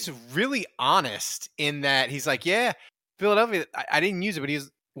 he's really honest in that he's like, yeah, Philadelphia, I didn't use it, but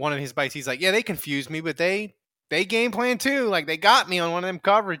he's one of his bites. He's like, yeah, they confused me, but they game plan too. Like, they got me on one of them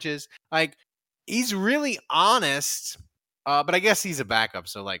coverages. Like, he's really honest, but I guess he's a backup,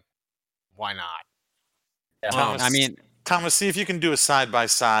 so like, why not? Yeah. Thomas, see if you can do a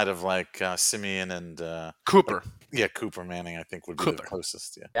side-by-side of like Simeon and Cooper. Cooper Manning, I think would be the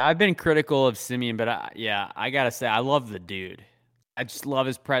closest. Yeah, I've been critical of Simeon, but I gotta say I love the dude. I just love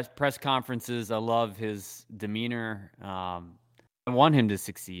his press conferences. I love his demeanor. I want him to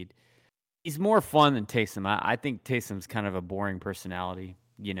succeed. He's more fun than Taysom. I think Taysom's kind of a boring personality.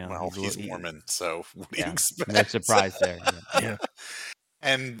 Well, he's Mormon, so what do you expect? No surprise there. Yeah.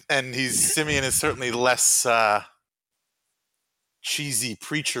 And Simeon is certainly less cheesy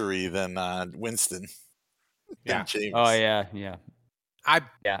preachery than Winston. Yeah. James. Oh yeah.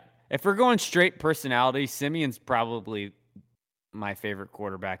 If we're going straight personality, Simeon's probably my favorite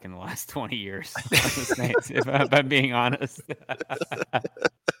quarterback in the last 20 years. If I'm being honest.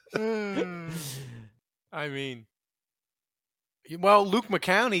 Well, Luke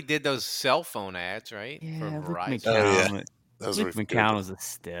McCowney did those cell phone ads, right? Yeah, for Verizon. Luke McCown was a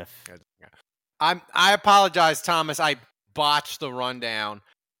stiff. I apologize, Thomas. I botched the rundown.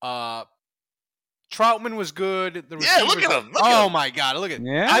 Troutman was good. Look at him. My God, look at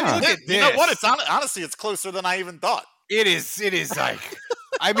yeah. look at this. You know what? It's honestly, it's closer than I even thought. It is like,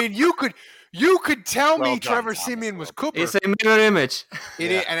 you could tell me Trevor Simeon was Cooper. It's a mirror image.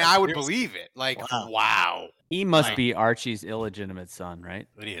 It is, and I would believe it. Like, wow. He must be Archie's illegitimate son, right?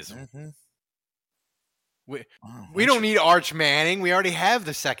 It is. Mm-hmm. We don't need Arch Manning. We already have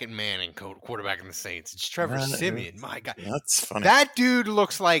the second Manning quarterback in the Saints. It's Trevor Simeon. My God. That's funny. That dude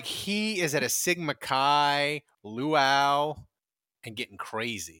looks like he is at a Sigma Chi luau and getting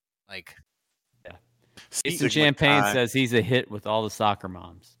crazy. Like, Jason Champagne says he's a hit with all the soccer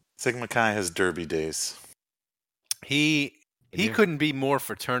moms. Sigma Chi has derby days. He couldn't be more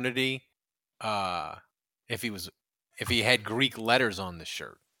fraternity if he had Greek letters on the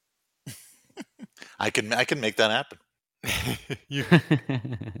shirt. I can make that happen.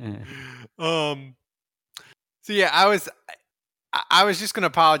 So yeah, I was just going to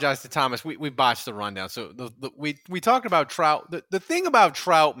apologize to Thomas. We botched the rundown. So we talked about Trout. The thing about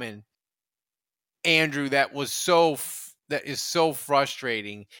Troutman, Andrew, that is so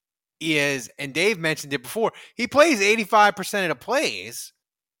frustrating is, and Dave mentioned it before, he plays 85% of the plays,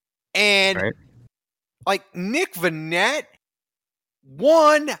 and like Nick Vannett.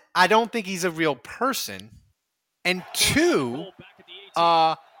 One, I don't think he's a real person. And two,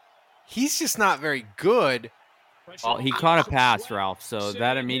 he's just not very good. Well, he caught a pass, Ralph, so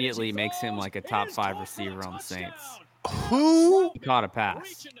that immediately makes him like a top 5 receiver on the Saints. Who He caught a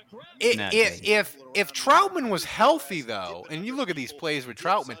pass. if Troutman was healthy though, and you look at these plays with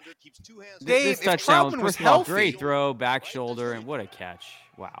Troutman, Dave, This if touchdown, Troutman was first of all, healthy, great throw, back shoulder, and what a catch!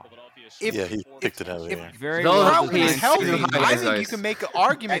 Wow. Yeah, he picked it out of the air. Very Those well Troutman was designed healthy, screen. I think you can make an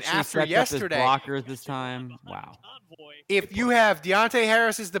argument Actually after stepped yesterday. up his blockers this time. Wow. If you have Deontay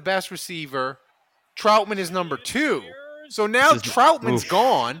Harris is the best receiver, Troutman is number 2. So now Troutman's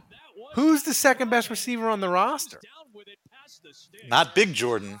gone. Who's the second best receiver on the roster? Not Big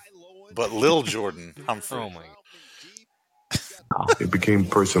Jordan, but Lil Jordan Humphrey. Oh my! It became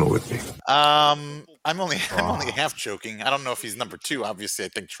personal with me. I'm only half joking. I don't know if he's number 2. Obviously, I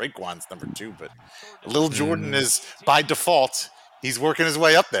think Traquan's number 2, but Lil Jordan is by default. He's working his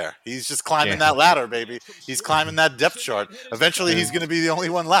way up there. He's just climbing that ladder, baby. He's climbing that depth chart. Eventually, he's going to be the only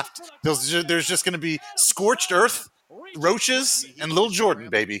one left. There's just going to be scorched earth, roaches, and Lil Jordan,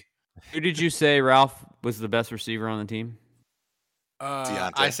 baby. Who did you say, Ralph, was the best receiver on the team?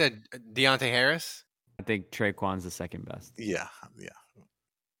 Deontay. I said Deontay Harris. I think Traquan's the second best. Yeah.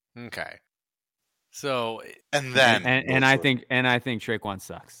 Okay. So And then And I think Traquan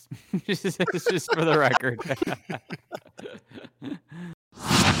sucks. just for the record.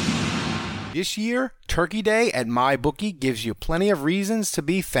 this year, Turkey Day at MyBookie gives you plenty of reasons to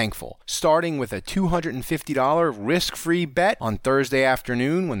be thankful, starting with a $250 risk-free bet on Thursday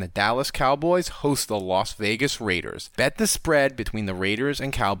afternoon when the Dallas Cowboys host the Las Vegas Raiders. Bet the spread between the Raiders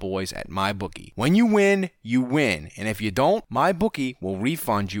and Cowboys at MyBookie. When you win, and if you don't, MyBookie will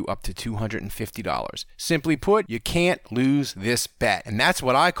refund you up to $250. Simply put, you can't lose this bet, and that's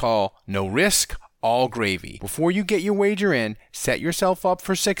what I call no risk, all gravy. Before you get your wager in, set yourself up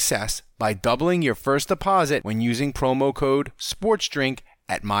for success by doubling your first deposit when using promo code SPORTSDRINK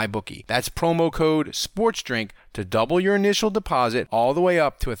at MyBookie. That's promo code SPORTSDRINK to double your initial deposit all the way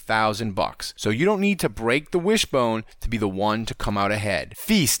up to $1,000. So you don't need to break the wishbone to be the one to come out ahead.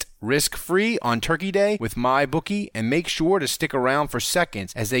 Feast risk-free on Turkey Day with MyBookie, and make sure to stick around for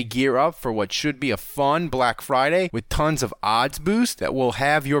seconds as they gear up for what should be a fun Black Friday with tons of odds boost that will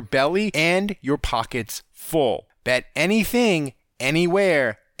have your belly and your pockets full. Bet anything,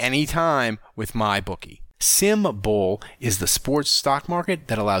 anywhere, anytime with MyBookie. SimBull is the sports stock market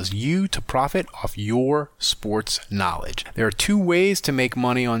that allows you to profit off your sports knowledge. There are 2 ways to make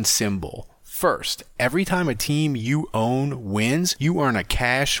money on SimBull. First, every time a team you own wins, you earn a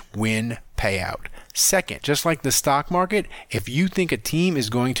cash win payout. Second, just like the stock market, if you think a team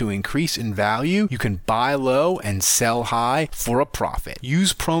is going to increase in value, you can buy low and sell high for a profit.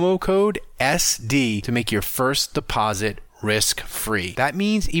 Use promo code SD to make your first deposit risk-free. That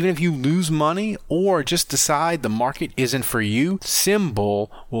means even if you lose money or just decide the market isn't for you, SimBull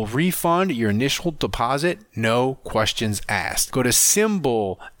will refund your initial deposit, no questions asked. Go to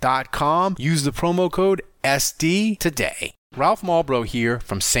simbull.com, use the promo code SD today. Ralph Malbrough here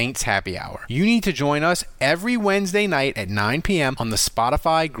from Saints Happy Hour. You need to join us every Wednesday night at 9 p.m. on the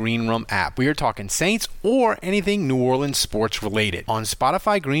Spotify Green Room app. We are talking Saints or anything New Orleans sports related. On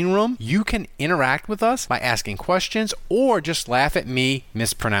Spotify Green Room, you can interact with us by asking questions or just laugh at me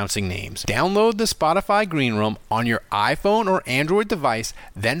mispronouncing names. Download the Spotify Green Room on your iPhone or Android device,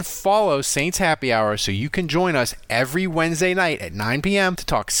 then follow Saints Happy Hour so you can join us every Wednesday night at 9 p.m. to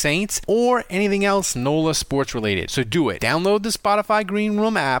talk Saints or anything else NOLA sports related. So do it. Download the Spotify Green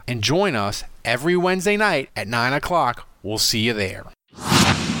Room app and join us every Wednesday night at 9 o'clock. We'll see you there.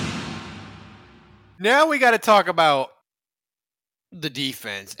 Now we got to talk about the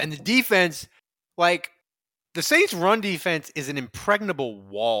defense. And the defense, like, the Saints' run defense is an impregnable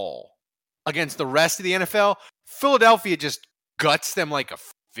wall against the rest of the NFL. Philadelphia just guts them like a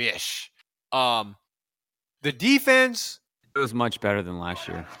fish. The defense... It was much better than last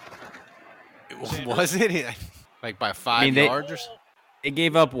year. Was it? Like by 5 yards or so? They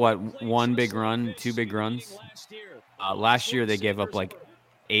gave up, what, 1 big run, 2 big runs? Last year they gave up like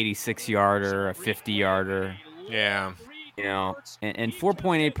 86-yarder, a 50-yarder. Yeah. You know, and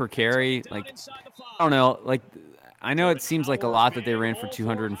 4.8 per carry. Like, I don't know. Like, I know it seems like a lot that they ran for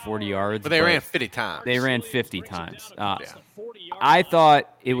 240 yards. But they ran 50 times. They ran 50 times. I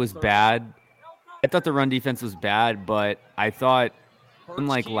thought it was bad. I thought the run defense was bad, but I thought,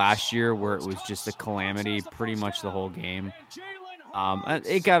 unlike last year where it was just a calamity pretty much the whole game,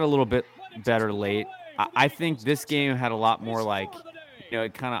 it got a little bit better late. I think this game had a lot more like, you know,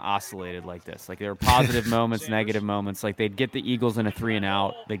 it kind of oscillated like this. Like there were positive moments, negative moments. Like they'd get the Eagles in a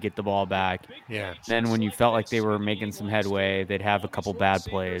 3-and-out, they'd get the ball back. Yeah. Then when you felt like they were making some headway, they'd have a couple bad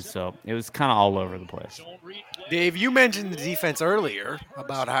plays. So it was kind of all over the place. Dave, you mentioned the defense earlier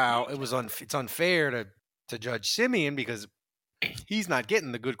about how it's unfair to judge Simeon because he's not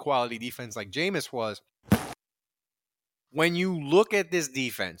getting the good quality defense like Jameis was. when you look at this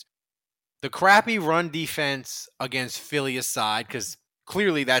defense, the crappy run defense against Philly aside, because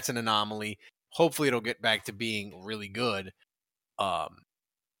clearly that's an anomaly. Hopefully it'll get back to being really good.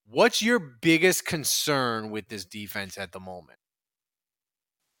 What's your biggest concern with this defense at the moment?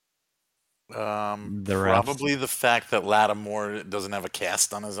 Probably the fact that Lattimore doesn't have a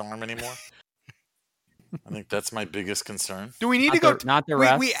cast on his arm anymore. I think that's my biggest concern. Do we need to go? Not the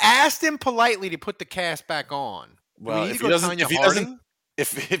rest. We asked him politely to put the cast back on. Well, if he doesn't,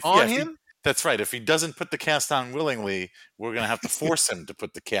 that's right. If he doesn't put the cast on willingly, we're going to have to force him to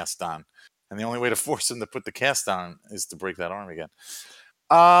put the cast on, and the only way to force him to put the cast on is to break that arm again.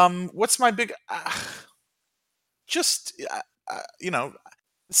 What's my big? Just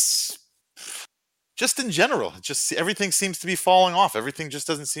in general, just everything seems to be falling off. Everything just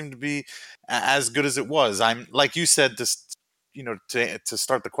doesn't seem to be as good as it was. I'm like you said, to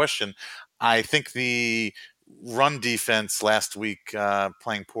start the question. I think the run defense last week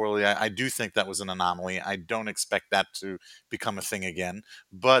playing poorly. I do think that was an anomaly. I don't expect that to become a thing again.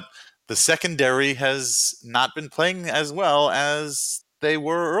 But the secondary has not been playing as well as they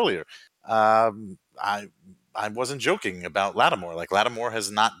were earlier. I wasn't joking about Lattimore. Like, Lattimore has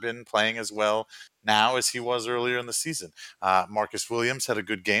not been playing as well now as he was earlier in the season. Marcus Williams had a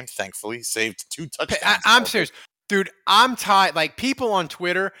good game, thankfully. Saved 2 touchdowns. I'm serious. Dude, I'm tired. Like, people on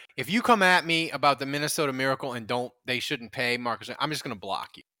Twitter, if you come at me about the Minnesota Miracle and they shouldn't pay Marcus, I'm just going to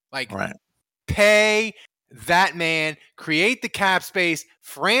block you. Like, pay that man, create the cap space,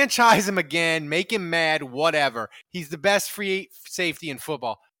 franchise him again, make him mad, whatever. He's the best free safety in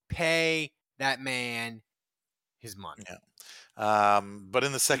football. Pay that man his money. Yeah. But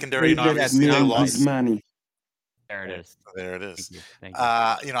in the secondary, obviously they lost money. There it is. There it is. Thank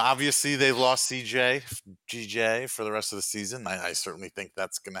you. Obviously they lost GJ for the rest of the season. I certainly think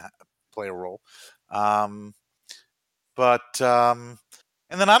that's going to play a role. And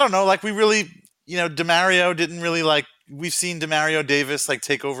then I don't know, like, we really, DeMario didn't really, like, we've seen DeMario Davis like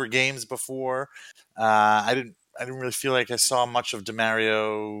take over games before. I didn't really feel like I saw much of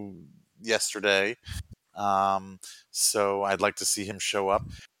DeMario yesterday. So I'd like to see him show up.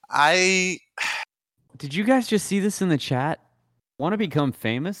 Did you guys just see this in the chat? Want to become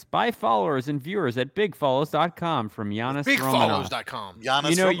famous? Buy followers and viewers at bigfollows.com from Giannis Romanov. Bigfollows.com.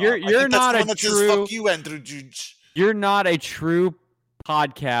 You're not a true. Fuck you, Andrew Juge. You're not a true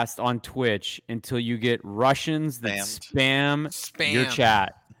podcast on Twitch until you get Russians that spam your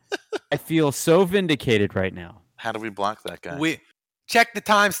chat. I feel so vindicated right now. How do we block that guy? We check the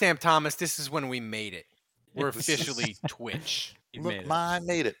timestamp, Thomas. This is when we made it. We're officially Twitch. I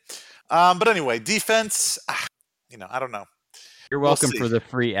made it. But anyway, defense. I don't know. You're welcome for the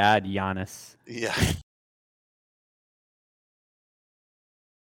free ad, Giannis. Yeah.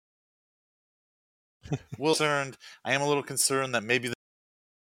 I am a little concerned that maybe the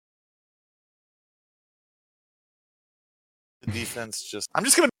defense I'm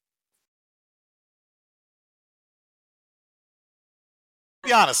just going to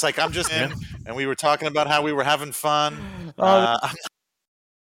be honest. Like, I'm just in, and we were talking about how we were having fun.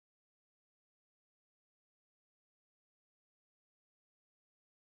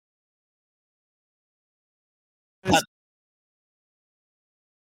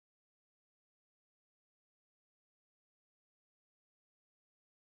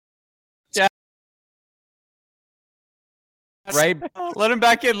 Right? Let him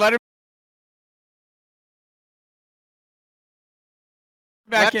back in. Let him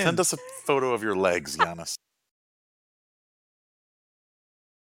back in. Send us a photo of your legs, Giannis.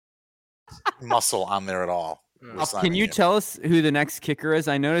 Muscle on there at all. Can you tell us who the next kicker is?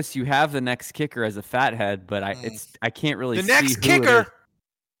 I noticed you have the next kicker as a fathead, but I can't really see the next who kicker,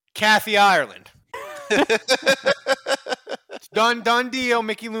 Kathy Ireland. It's done deal.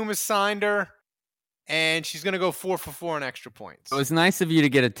 Mickey Loomis signed her, and she's going to go 4 for 4 on extra points. It was nice of you to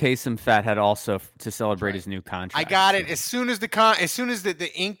get a Taysom fathead also to celebrate his new contract. I got it as soon as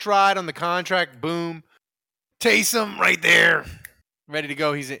the ink dried on the contract. Boom, Taysom right there, ready to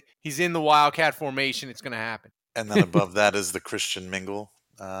go. He's in the Wildcat formation. It's going to happen. And then above that is the Christian Mingle,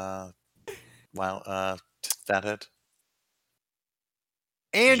 fathead.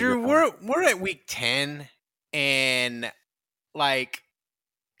 Andrew, we're at week 10, and like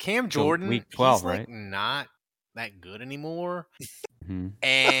Cam Jordan, week 12, he's like right? Not that good anymore. Mm-hmm.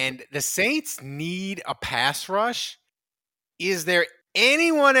 And the Saints need a pass rush. Is there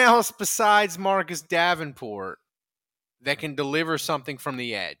anyone else besides Marcus Davenport that can deliver something from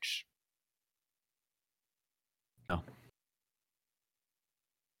the edge? No.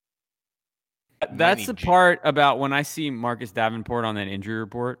 That's the part about when I see Marcus Davenport on that injury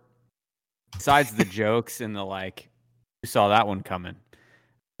report. Besides the jokes and the Who saw that one coming?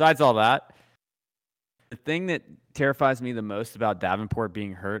 Besides all that, the thing that terrifies me the most about Davenport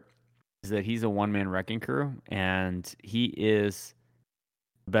being hurt is that he's a one-man wrecking crew, and he is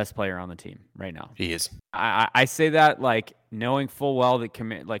the best player on the team right now. He is. I say that like knowing full well that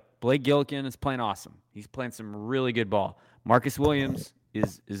Blake Gillikin is playing awesome. He's playing some really good ball. Marcus Williams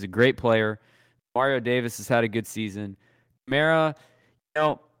is a great player. Mario Davis has had a good season. Kamara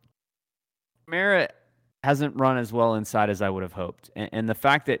hasn't run as well inside as I would have hoped. And the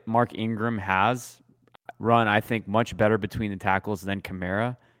fact that Mark Ingram has run, I think, much better between the tackles than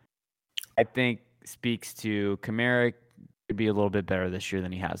Kamara, I think speaks to Kamara could be a little bit better this year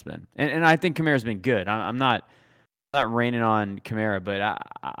than he has been. And I think Kamara's been good. I'm not raining on Kamara, but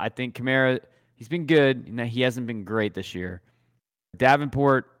I think Kamara, he's been good. He hasn't been great this year.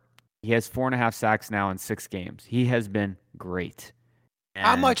 Davenport, he has 4.5 sacks now in 6 games. He has been great. And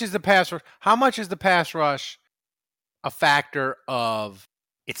How much is the pass rush a factor of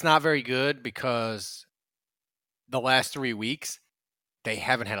it's not very good because the last 3 weeks they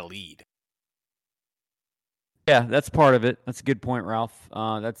haven't had a lead? Yeah, that's part of it. That's a good point, Ralph.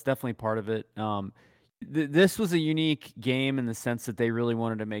 That's definitely part of it. This was a unique game in the sense that they really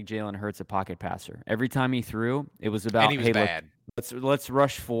wanted to make Jalen Hurts a pocket passer. Every time he threw, it was about, and he was bad. Let's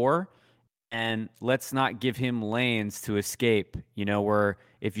rush 4, and let's not give him lanes to escape. Where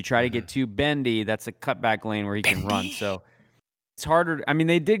if you try to get too bendy, that's a cutback lane where he can run. So it's harder. I mean,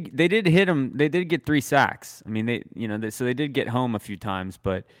 they did hit him. They did get 3 sacks. I mean, so they did get home a few times,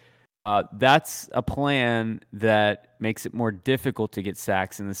 but that's a plan that makes it more difficult to get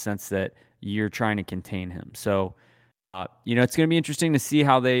sacks in the sense that you're trying to contain him. So, it's going to be interesting to see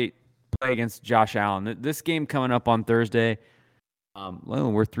how they play against Josh Allen. This game coming up on Thursday,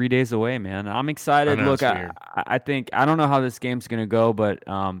 we're 3 days away, man. I'm excited. Look, I think, I don't know how this game's going to go, but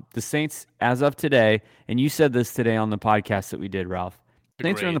the Saints, as of today, and you said this today on the podcast that we did, Ralph,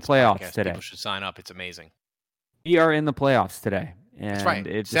 Saints are in the playoffs today. People should sign up. It's amazing. We are in the playoffs today. And that's right.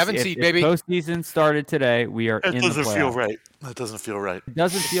 It's 7 seed, baby. Postseason started today. We are in the playoffs. That doesn't feel right. That doesn't feel right. It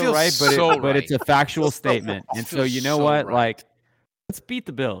doesn't feel right, but it's a factual statement. And so you know what? Right. Like, let's beat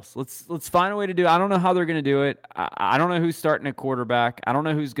the Bills. Let's find a way to do it. I don't know how they're going to do it. I don't know who's starting at quarterback. I don't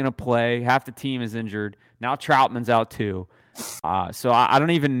know who's going to play. Half the team is injured. Now Troutman's out too. So I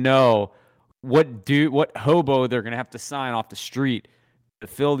don't even know what hobo they're going to have to sign off the street to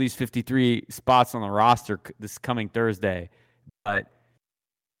fill these 53 spots on the roster this coming Thursday. But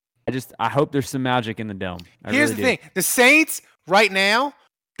I hope there's some magic in the dome. Here's the thing. The Saints right now,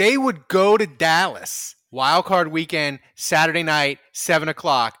 they would go to Dallas wild card weekend, Saturday night,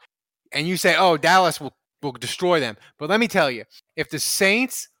 7:00, and you say, oh, Dallas will destroy them. But let me tell you, if the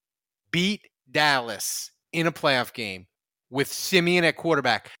Saints beat Dallas in a playoff game with Simeon at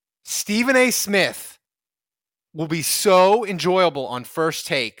quarterback, Stephen A. Smith will be so enjoyable on First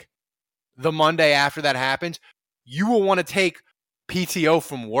Take the Monday after that happens. You will want to take PTO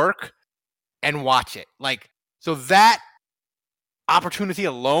from work and watch it. So that opportunity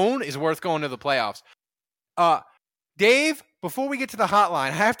alone is worth going to the playoffs. Dave, before we get to the hotline,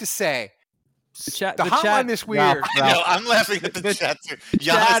 I have to say, the hotline this weird. Ralph. I know, I'm laughing at the chat too.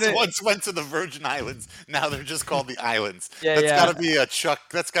 Giannis once went to the Virgin Islands. Now they're just called the Islands. That's got to be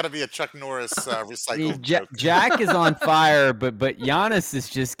a Chuck Norris recycled joke. Jack is on fire, but Giannis is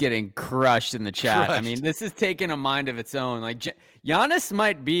just getting crushed in the chat. I mean, this is taking a mind of its own. Like Giannis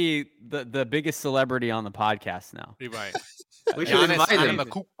might be the biggest celebrity on the podcast now. You're right. We should invite him.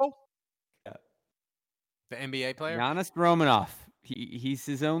 The NBA player? Giannis Romanoff. He's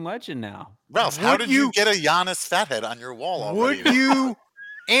his own legend now. Ralph, how did you get a Giannis fathead on your wall already?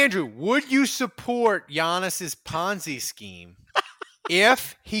 Andrew, would you support Giannis's Ponzi scheme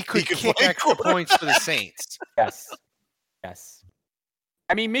if he could kick extra points for the Saints? Yes.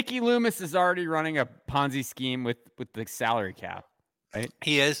 I mean, Mickey Loomis is already running a Ponzi scheme with the salary cap, right?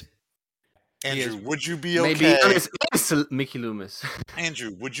 He is. Andrew, would you be okay? Maybe it's Mickey Loomis.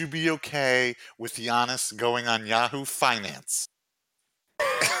 Andrew, would you be okay with Giannis going on Yahoo Finance?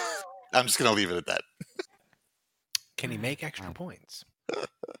 I'm just going to leave it at that. Can he make extra points?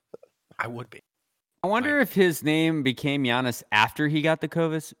 I would be. I wonder if his name became Giannis after he got the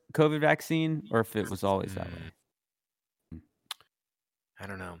COVID vaccine, or if it was always that way. I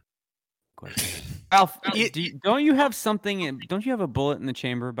don't know. Ralph, don't you have something? Don't you have a bullet in the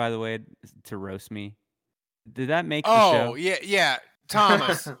chamber, by the way, to roast me? Did that make the show? Oh, yeah.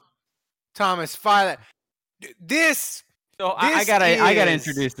 Thomas, fire that. This. So I gotta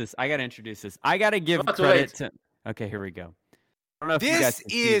introduce this. I gotta give credit to. Okay, here we go. I don't know if you guys can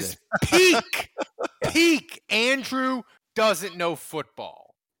see this. Peak. Andrew doesn't know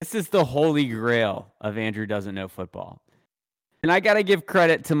football. This is the holy grail of Andrew doesn't know football. And I got to give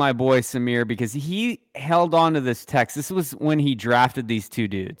credit to my boy Samir because he held on to this text. This was when he drafted these two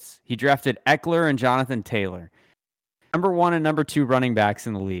dudes. He drafted Eckler and Jonathan Taylor, number 1 and number 2 running backs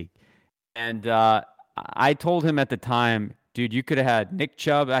in the league. And I told him at the time, dude, you could have had Nick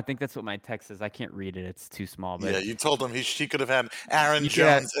Chubb. I think that's what my text says. I can't read it. It's too small. But yeah, you told him she could have had Aaron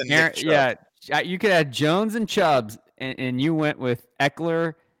Jones and Nick Chubb. Yeah, you could have Jones and Chubbs, and you went with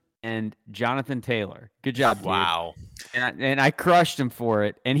Eckler and Jonathan Taylor. Good job, dude. Wow. And I crushed him for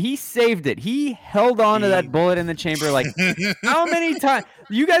it. And he saved it. He held on to that bullet in the chamber. Like, how many times?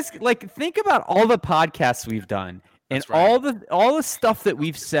 You guys, like, think about all the podcasts we've done. And all the stuff that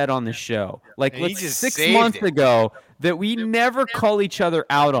we've said on the show, like 6 months ago, that we never call each other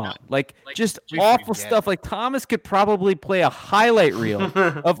out on, like just awful stuff. Like Thomas could probably play a highlight reel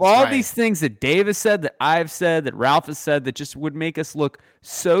of all these things that Dave has said, that I've said, that Ralph has said, that just would make us look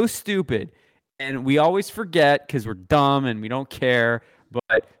so stupid. And we always forget because we're dumb and we don't care.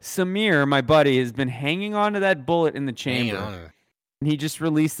 But Samir, my buddy, has been hanging on to that bullet in the chamber. And he just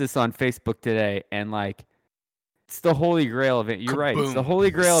released this on Facebook today, and like. It's the holy grail of it. You're right. It's the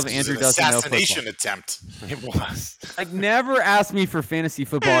holy grail of Andrew doesn't know football. Assassination attempt. It was. Like, never ask me for fantasy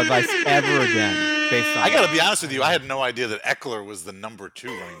football advice ever again. Based on I got to be honest with you. I had no idea that Eckler was the number 2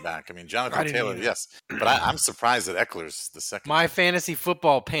 running back. I mean, Jonathan Taylor, yes. But I'm surprised that Eckler's the second. My fantasy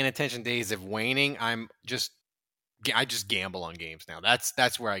football paying attention days of waning. I just gamble on games now.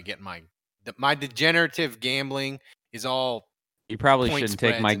 That's where I get my degenerative gambling is all. You probably shouldn't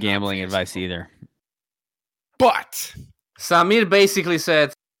take my gambling advice either. But Samir basically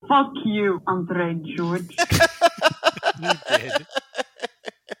said, "Fuck you, Andre George." He did.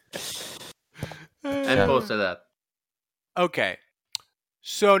 And posted that. Okay.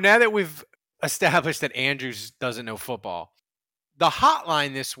 So now that we've established that Andrews doesn't know football, the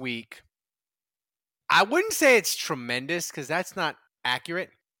hotline this week, I wouldn't say it's tremendous because that's not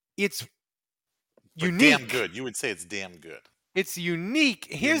accurate. It's unique. Damn good. You would say it's damn good. It's unique.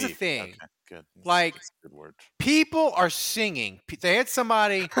 Here's the thing. Okay. Good. Like, that's a good word. People are singing. They had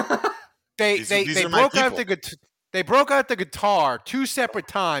somebody. They broke out they broke out the guitar 2 separate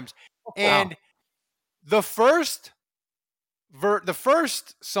times, and the first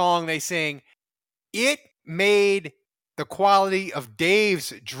song they sing, it made the quality of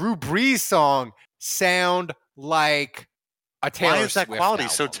Dave's Drew Brees song sound like a Taylor Why is that Swift quality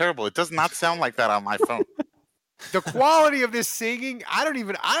album. so terrible? It does not sound like that on my phone. The quality of this singing, I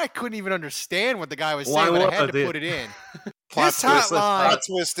couldn't even understand what the guy was saying, but I had to put it in. This hotline,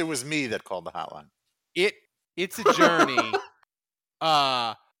 twist, it was me that called the hotline. It's a journey.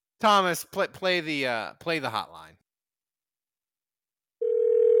 Thomas, play the hotline.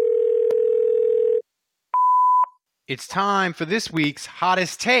 It's time for this week's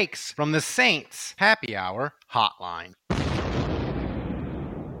hottest takes from the Saints Happy Hour Hotline.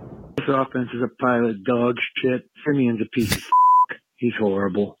 This offense is a pile of dog shit. Simeon's a piece of He's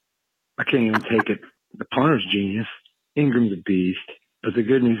horrible. I can't even take it. The punter's genius. Ingram's a beast. But the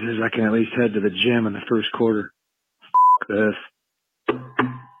good news is I can at least head to the gym in the first quarter. This.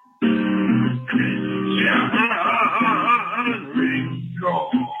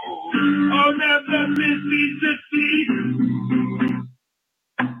 I'll never miss Mississippi.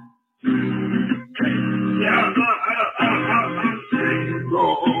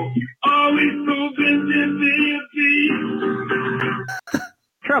 Always so busy.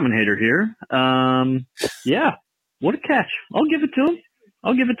 Troutman hater here. Yeah. What a catch. I'll give it to him.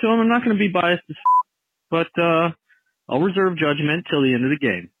 I'm not going to be biased as but I'll reserve judgment till the end of the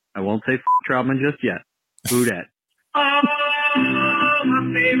game. I won't say Troutman just yet. Who dat? Oh,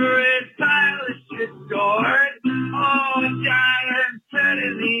 my favorite style is shit scored. Oh, Giants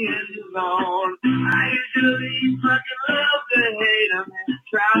turning the end zone. I usually fucking love to hate him and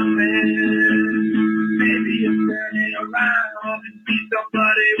Troutman. Maybe you turn it around and be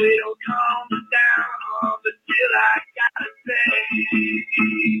somebody we don't calm down on. But still I gotta say,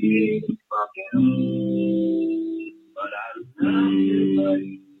 fucking but I love you,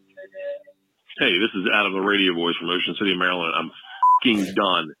 buddy. Hey, this is Adam, the radio voice from Ocean City, Maryland. I'm f***ing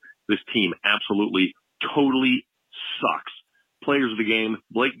done. This team absolutely, totally sucks. Players of the game,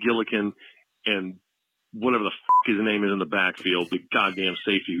 Blake Gillikin and whatever the f*** his name is in the backfield, the goddamn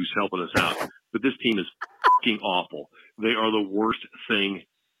safety who's helping us out. But this team is f***ing awful. They are the worst thing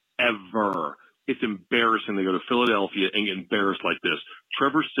ever. It's embarrassing to go to Philadelphia and get embarrassed like this.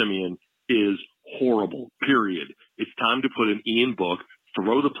 Trevor Siemian is horrible, period. It's time to put an Ian Book,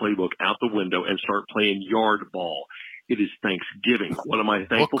 throw the playbook out the window, and start playing yard ball. It is Thanksgiving. What am I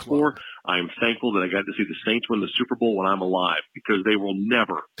thankful for? I am thankful that I got to see the Saints win the Super Bowl when I'm alive, because they will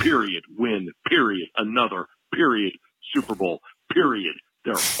never, period, win, period, another, period, Super Bowl. period.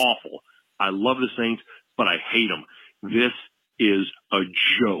 They're awful. I love the Saints, but I hate them. This is a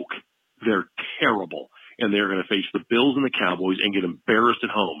joke. They're terrible. And they're going to face the Bills and the Cowboys and get embarrassed at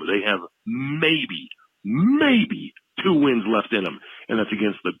home. They have maybe 2 wins left in them, and that's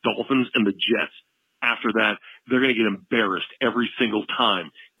against the Dolphins and the Jets. After that, they're going to get embarrassed every single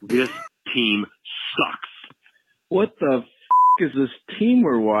time. This team sucks. What the is this team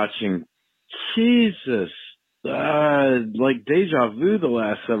we're watching? Jesus. Like deja vu the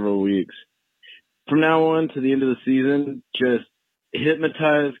last several weeks. From now on to the end of the season, just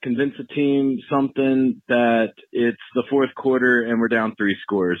hypnotize, convince the team something that it's the fourth quarter and we're down 3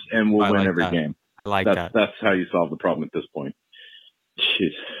 scores and we'll win every game. I like that. That's how you solve the problem at this point.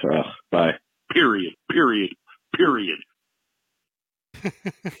 Jeez. Bye. Period.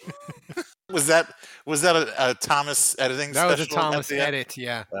 Was that a Thomas editing That special? was a Thomas edit,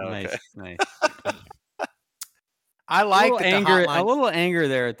 yeah. Oh, okay. Nice. I like that a little anger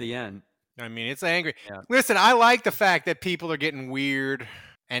there at the end. I mean, it's angry. Yeah. Listen, I like the fact that people are getting weird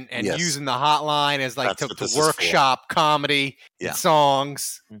and Yes. using the hotline as like That's what to this is for. workshop comedy and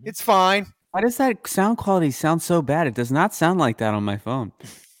songs. Mm-hmm. It's fine. Why does that sound quality sound so bad? It does not sound like that on my phone.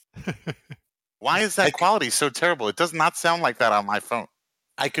 Why is that quality so terrible? It does not sound like that on my phone.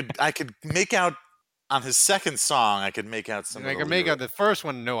 I could make out on his second song. I could make out some. I can make out the first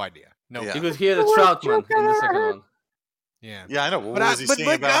one. No idea. No. Yeah. You could hear the Troutman in the second one. Yeah. Yeah, I know. What was he saying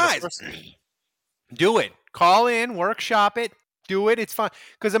about guys, the first one? do it. Call in, workshop it, do it. It's fun.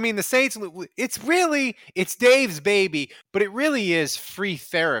 Because, I mean, the Saints, it's Dave's baby, but it really is free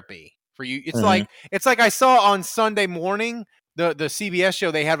therapy for you. It's like I saw on Sunday morning, the CBS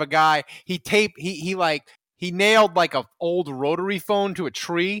show, they have a guy, he nailed like an old rotary phone to a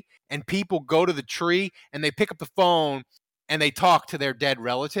tree, and people go to the tree and they pick up the phone and they talk to their dead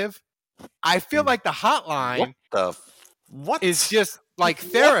relative. I feel like the hotline what is just like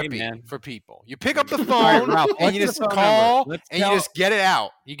therapy for people. You pick up the phone Ralph, and you what's just the phone call number? and you just get it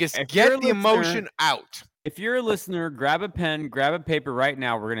out. You just get the emotion out. If you're a listener, grab a pen, grab a paper right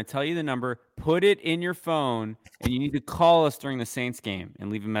now. We're going to tell you the number. Put it in your phone, and you need to call us during the Saints game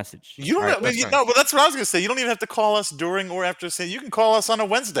and leave a message. You don't. Well, that's what I was going to say. You don't even have to call us during or after. You can call us on a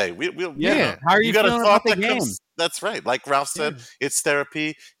Wednesday. We'll How are you got a feeling thought about the that game? comes. That's right. Like Ralph said, it's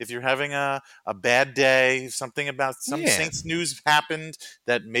therapy. If you're having a bad day, something about some Saints news happened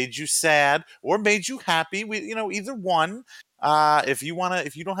that made you sad or made you happy, either one. If you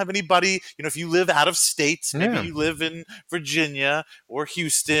don't have anybody, if you live out of state, maybe you live in Virginia or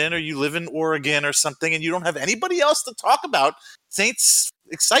Houston, or you live in Oregon or something, and you don't have anybody else to talk about Saints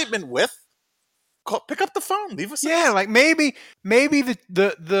excitement with, pick up the phone, leave us. Like maybe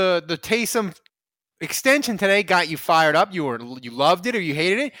the Taysom extension today got you fired up. You loved it or you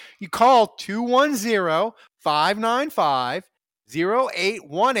hated it. You call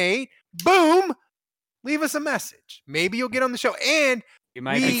 210-595-0818. Boom. Leave us a message. Maybe you'll get on the show. And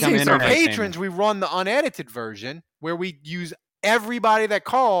since our patrons, we run the unedited version where we use everybody that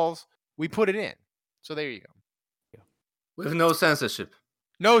calls. We put it in. So there you go. With no censorship.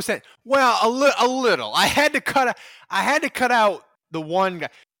 No sense. Well, a little. I had to cut out the one guy.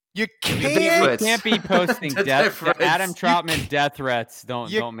 You can't be posting Adam Troutman death threats.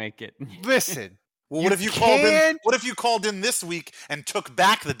 Don't make it. Listen. Well, what if you called in? What if you called in this week and took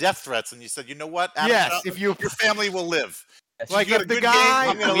back the death threats and you said, you know what? Adam Troutman, if your family will live. Like if the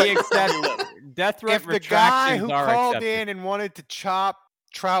guy death threat, if the guy who called in and wanted to chop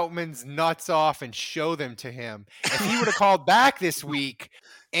Troutman's nuts off and show them to him, if he would have called back this week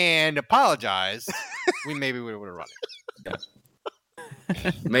and apologized, we maybe would have run it.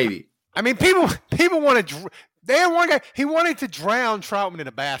 Maybe. I mean, people want to. They had one guy. He wanted to drown Troutman in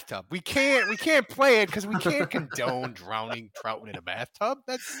a bathtub. We can't play it because we can't condone drowning Troutman in a bathtub.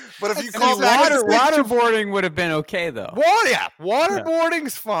 But if you call waterboarding would have been okay though.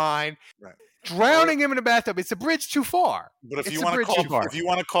 Waterboarding's fine. Right. Drowning him in a bathtub, it's a bridge too far. But if you want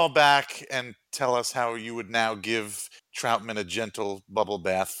to call back and tell us how you would now give Troutman a gentle bubble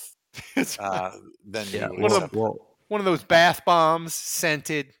bath, then one of those bath bombs,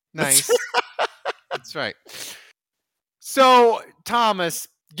 scented, nice. That's right. So, Thomas,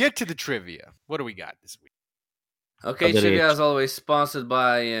 get to the trivia. What do we got this week? Okay, trivia as always sponsored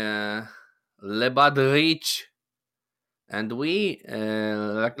by Le Bad Reach. And we,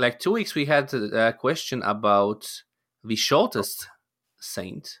 like 2 weeks, we had a question about the shortest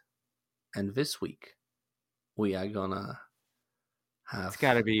Saint. And this week, we are gonna have... It's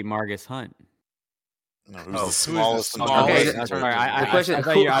got to be Margus Hunt. No, who's the smallest? Okay, sorry. I thought you were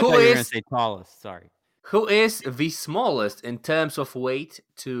going to say tallest. Sorry. Who is the smallest in terms of weight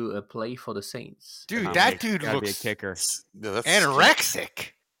to play for the Saints? Dude, that dude Gotta be a looks kicker.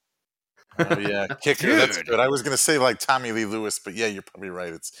 anorexic. Oh yeah, kicker. That's good. I was gonna say like Tommy Lee Lewis, but yeah, you're probably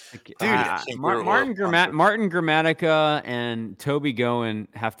right. It's Martin Gramatica and Toby Goen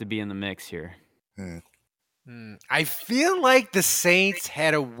have to be in the mix here. I feel like the Saints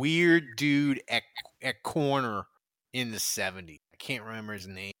had a weird dude at corner in the 70s. I can't remember his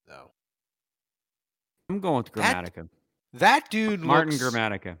name though. I'm going with Gramatica. That dude Martin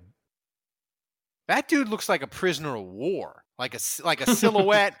Gramatica. That dude looks like a prisoner of war, like a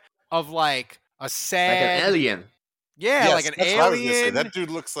silhouette of like a sad, like an alien. Yeah, yes, like an that's what I was gonna say. alien. That dude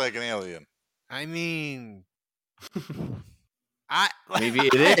looks like an alien. I mean, maybe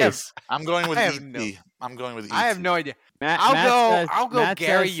it is. I'm going with E.T. I'm going with E.T. I have no idea. I'll go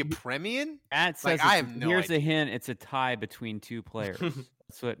Gary Yepremian. Matt says, I have no here's idea. a hint. It's a tie between two players.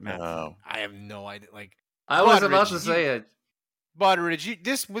 That's what Matt said. I have no idea. Like I was about to say it. Butteridge,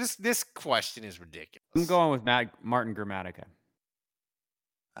 this question is ridiculous. I'm going with Martin Gramatica.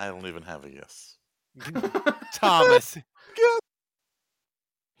 I don't even have a guess. Thomas.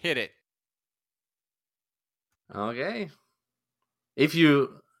 Hit it. Okay. If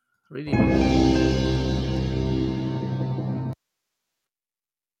you really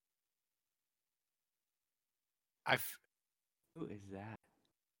Who is that?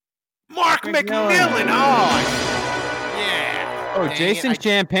 Mark McMillan. Oh, yeah. Oh, Dang Jason it.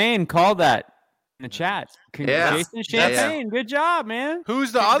 Champagne called that in the chat. Yeah. Jason Champagne, good job, man.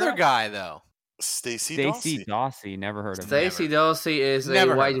 Who's the other guy though? Stacey Dawsey. Never heard of him. Stacey Dawsey is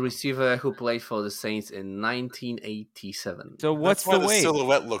Never a heard wide of him. receiver who played for the Saints in 1987. So what's That's why the weight?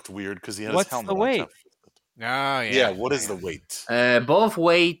 silhouette looked weird because he had What's his helmet the weight? on top. Oh, yeah. Yeah, what is the weight? Both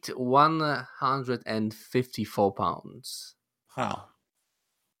weight 154 pounds. Huh.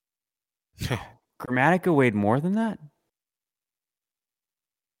 Gramatica weighed more than that?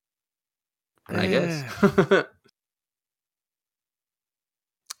 I guess.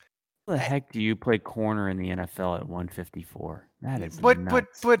 How the heck do you play corner in the NFL at 154? That is But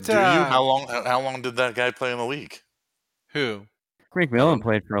nuts. Do you? How long did that guy play in the league? Who? McMillan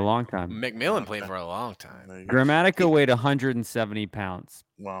played for a long time. McMillan played for a long time. Gramatica weighed 170 pounds.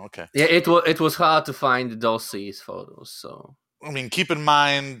 Well, okay. Yeah, it was hard to find Dawsey's photos. So I mean, keep in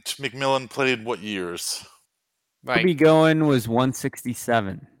mind McMillan played what years? Toby Goen was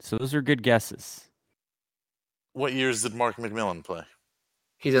 167. So those are good guesses. What years did Mark McMillan play?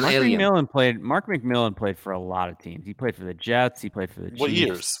 He's an Mark alien. Mark McMillan played for a lot of teams. He played for the Jets. He played for the Chiefs. What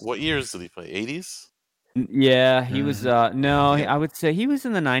years? What years did he play? 80s? Yeah, he was. I would say he was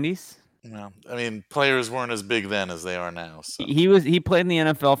in the 90s. No, I mean players weren't as big then as they are now. So. He played in the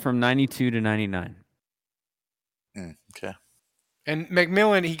NFL from 92 to 99. Okay. And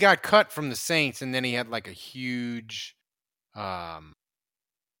McMillan, he got cut from the Saints, and then he had like a huge. Yeah,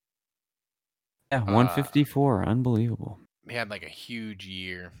 154. Unbelievable. He had like a huge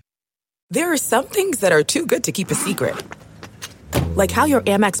year. There are some things that are too good to keep a secret. Like how your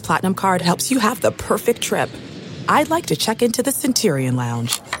Amex Platinum card helps you have the perfect trip. I'd like to check into the Centurion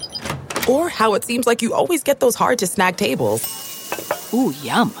Lounge. Or how it seems like you always get those hard-to-snag tables. Ooh,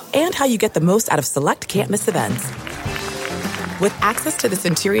 yum. And how you get the most out of select can't-miss events. With access to the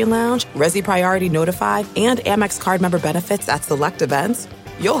Centurion Lounge, Resi Priority Notified, and Amex card member benefits at select events,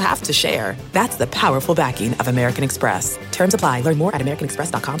 you'll have to share. That's the powerful backing of American Express. Terms apply. Learn more at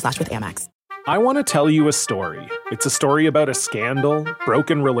americanexpress.com/withAmex. I want to tell you a story. It's a story about a scandal,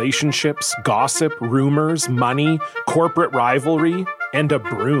 broken relationships, gossip, rumors, money, corporate rivalry, and a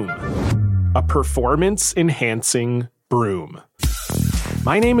broom. A performance-enhancing broom.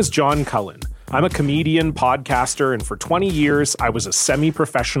 My name is John Cullen. I'm a comedian, podcaster, and for 20 years, I was a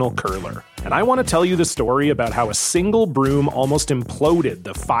semi-professional curler. And I want to tell you the story about how a single broom almost imploded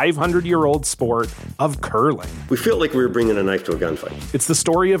the 500-year-old sport of curling. We felt like we were bringing a knife to a gunfight. It's the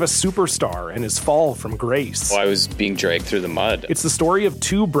story of a superstar and his fall from grace. Well, I was being dragged through the mud. It's the story of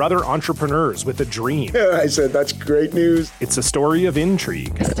two brother entrepreneurs with a dream. I said, that's great news. It's a story of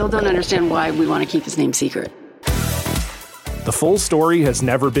intrigue. I still don't understand why we want to keep his name secret. The full story has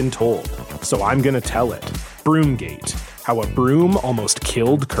never been told, so I'm going to tell it. Broomgate, how a broom almost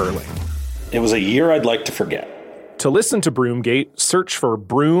killed curling. It was a year I'd like to forget. To listen to Broomgate, search for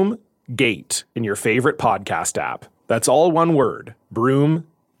Broomgate in your favorite podcast app. That's all one word,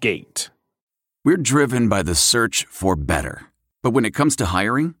 Broomgate. We're driven by the search for better. But when it comes to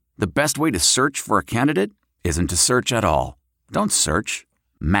hiring, the best way to search for a candidate isn't to search at all. Don't search,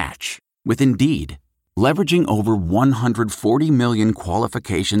 match with Indeed. Leveraging over 140 million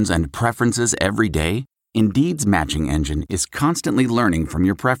qualifications and preferences every day, Indeed's matching engine is constantly learning from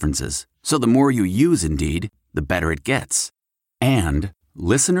your preferences So the more you use Indeed, the better it gets. And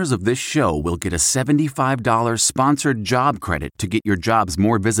listeners of this show will get a $75 sponsored job credit to get your jobs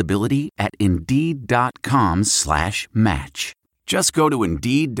more visibility at Indeed.com/match. Just go to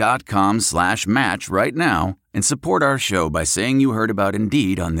Indeed.com/match right now and support our show by saying you heard about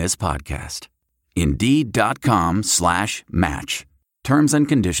Indeed on this podcast. Indeed.com/match. Terms and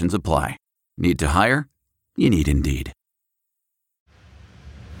conditions apply. Need to hire? You need Indeed.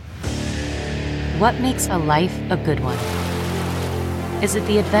 What makes a life a good one? Is it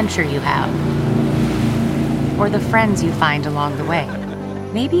the adventure you have? Or the friends you find along the way?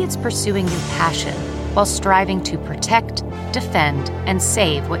 Maybe it's pursuing your passion while striving to protect, defend, and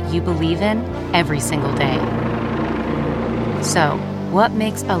save what you believe in every single day. So, what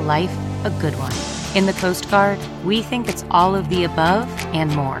makes a life a good one? In the Coast Guard, we think it's all of the above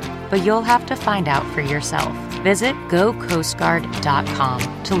and more, but you'll have to find out for yourself. Visit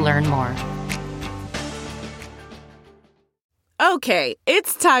GoCoastGuard.com to learn more. Okay,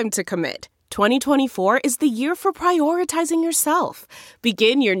 it's time to commit. 2024 is the year for prioritizing yourself.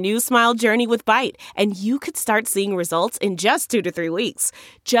 Begin your new smile journey with Byte, and you could start seeing results in just 2 to 3 weeks.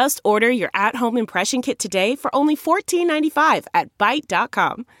 Just order your at-home impression kit today for only $14.95 at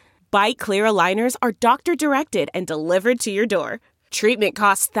Byte.com. Byte Clear aligners are doctor-directed and delivered to your door. Treatment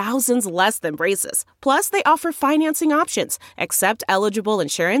costs thousands less than braces. Plus, they offer financing options, accept eligible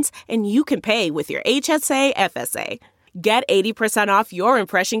insurance, and you can pay with your HSA FSA. Get 80% off your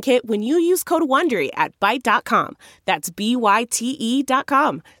impression kit when you use code WONDERY at Byte.com. That's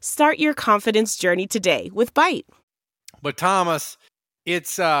BYTE.com. Start your confidence journey today with Byte. But Thomas,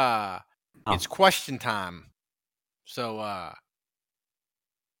 it's question time. So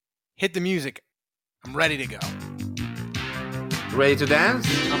hit the music. I'm ready to go. Ready to dance?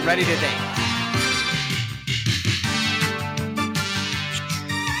 I'm ready to dance.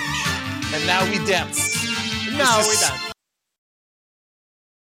 And now we dance. No, we don't.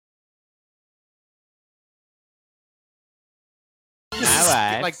 All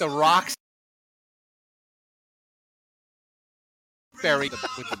right. Like the rocks. Barry with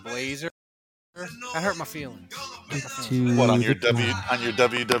the blazer. That hurt my feelings. What on your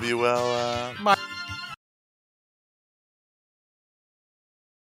WWL? My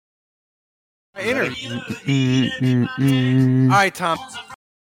interview. All right, Tom.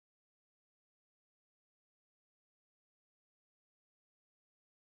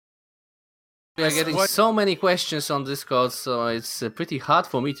 We are getting so many questions on Discord, so it's pretty hard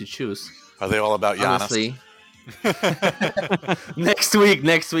for me to choose. Are they all about Giannis? Honestly. Next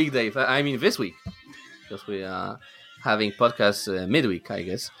week, Dave. I mean, this week. Because we are having podcasts midweek, I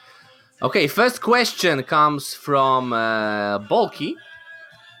guess. Okay, first question comes from Bulky.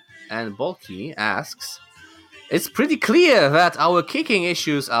 And Bulky asks, it's pretty clear that our kicking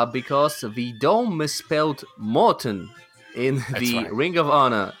issues are because we don't misspelled Morton in the Ring of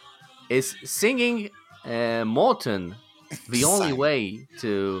Honor. Is singing Morton the only way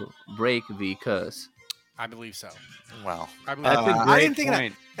to break the curse? I believe so. Wow. I didn't think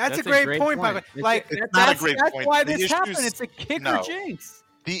that. That's a great point. By the way. Like, it's not a great point. That's why this happened. It's a kicker jinx.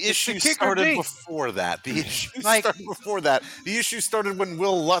 The issue started before that. The issue started when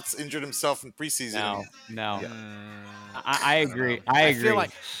Will Lutz injured himself in preseason. No. Yeah. I agree.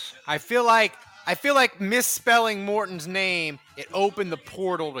 I feel like misspelling Morton's name, it opened the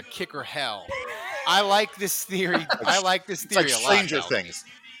portal to kicker hell. I like this theory. It's like Stranger Things.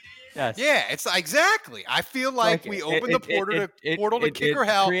 Yes. Yeah, it's exactly. I feel like we opened the portal to kicker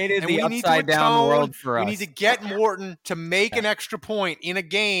hell, created and the we need to upside down world for us. We need to get Morton to make an extra point in a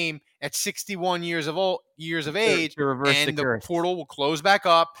game at 61 years of age, to reverse and the curse. Portal will close back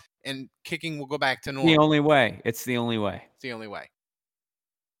up, and kicking will go back to normal. The only way. It's the only way. It's the only way.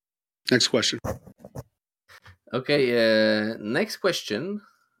 Next question. Okay, next question.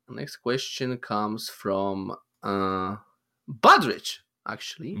 Next question comes from Badrich,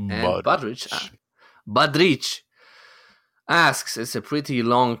 actually. And Badrich asks, it's a pretty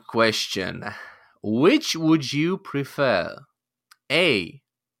long question. Which would you prefer? A,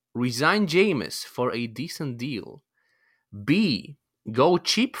 resign Jameis for a decent deal. B, go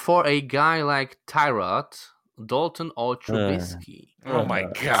cheap for a guy like Tyrod, Dalton, or Trubisky. Oh my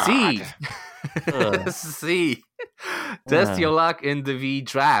God. C, test your luck in the V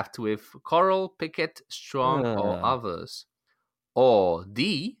draft with Coral, Pickett, Strong, or others. Or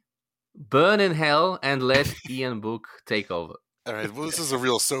D, burn in hell and let Ian Book take over. All right, well, this is a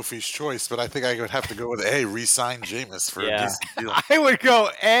real Sophie's choice, but I think I would have to go with A, re-sign Jameis for a decent deal. I would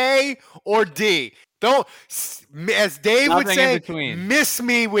go A or D. Don't, as Dave would say, miss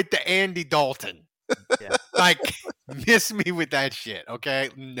me with the Andy Dalton. Like, miss me with that shit, okay?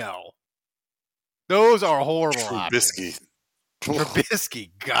 No. Those are horrible options. Trubisky,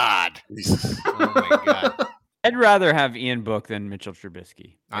 God. Oh my God. I'd rather have Ian Book than Mitchell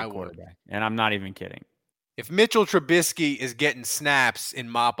Trubisky I at would. quarterback, and I'm not even kidding. If Mitchell Trubisky is getting snaps in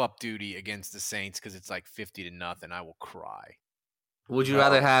mop-up duty against the Saints because it's like 50-0, I will cry. Would you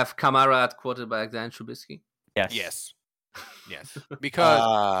rather have Kamara at quarterback than Trubisky? Yes. Yes.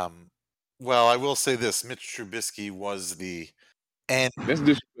 Because well, I will say this: Mitch Trubisky was the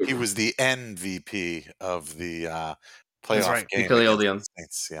he was the MVP of the playoff game against the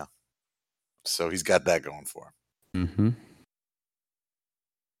Saints. Yeah, so he's got that going for him. Mm-hmm.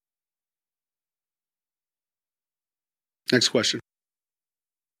 Next question.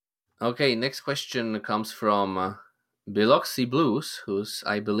 Okay, next question comes from Biloxi Blues, who's,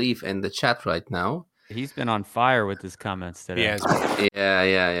 I believe, in the chat right now. He's been on fire with his comments today.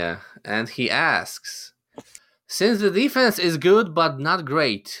 Yeah. And he asks, since the defense is good but not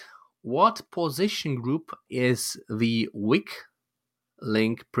great, what position group is the weak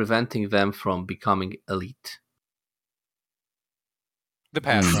link preventing them from becoming elite? The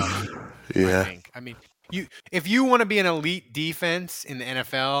pass rush. Yeah. I mean, if you want to be an elite defense in the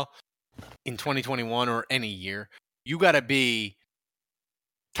NFL in 2021 or any year, you got to be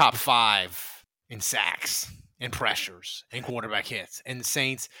top 5 in sacks and pressures and quarterback hits. And the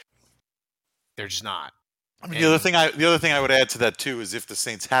Saints, they're just not. I mean, the other thing I would add to that too is if the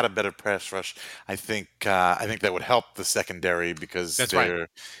Saints had a better pass rush, I think that would help the secondary because they're,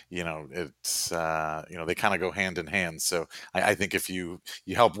 it's they kind of go hand in hand. So I think if you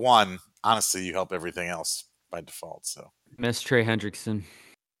help one, honestly, you help everything else by default. So miss Trey Hendrickson.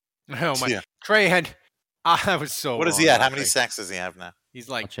 Oh my, Trey I was so. What is he at? How many sacks does he have now? He's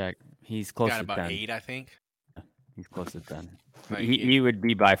like, I'll check. He's close to about 10. 8, I think. He's close to 10. He would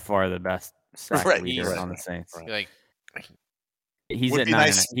be by far the best sack leader on the Saints. Like, he's at 9.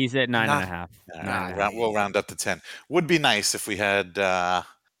 Nice. He's at 9.5. We'll round up to 10. Would be nice if we had Trey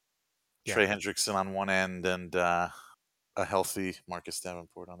Hendrickson on one end and a healthy Marcus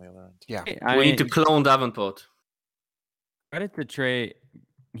Davenport on the other end. Yeah, we need to clone Davenport. Credit to Trey.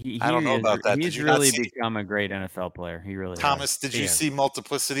 I don't know about that. He's really become a great NFL player. He really Thomas, did you see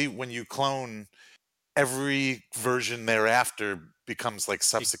Multiplicity? When you clone, every version thereafter becomes like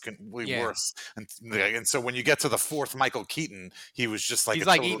subsequently worse. And so when you get to the 4th Michael Keaton, he was just like he's a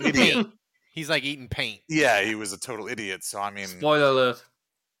like total eating idiot. paint. He's like eating paint. Yeah, he was a total idiot. So I mean, spoiler alert.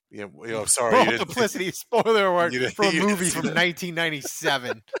 Yeah, sorry. Multiplicity, spoiler alert for a movie from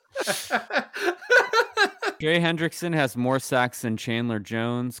 1997. Trey Hendrickson has more sacks than Chandler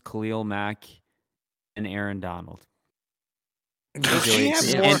Jones, Khalil Mack, and Aaron Donald. And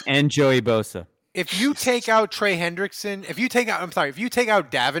Joey Bosa. If you take out Trey Hendrickson, if you take out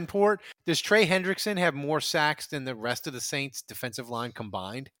Davenport, does Trey Hendrickson have more sacks than the rest of the Saints defensive line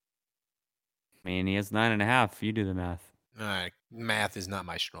combined? I mean, he has 9.5. You do the math. All right. Math is not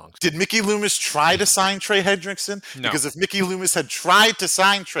my strong suit. Did Mickey Loomis try to sign Trey Hendrickson? No. Because if Mickey Loomis had tried to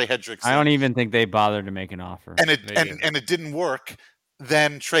sign Trey Hendrickson, I don't even think they bothered to make an offer. And it didn't work,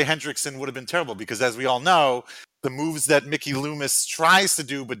 then Trey Hendrickson would have been terrible because as we all know, the moves that Mickey Loomis tries to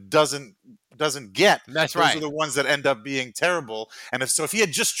do but doesn't get, those are the ones that end up being terrible. And if he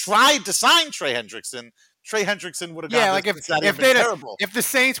had just tried to sign Trey Hendrickson would have gotten terrible. If the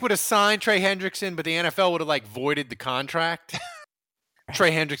Saints would have signed Trey Hendrickson, but the NFL would have voided the contract,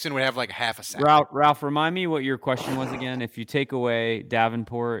 Trey Hendrickson would have half a sack. Ralph, remind me what your question was again. If you take away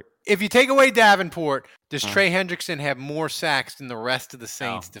Davenport, does Trey Hendrickson have more sacks than the rest of the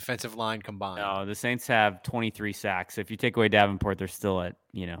Saints defensive line combined? No, the Saints have 23 sacks. If you take away Davenport, they're still at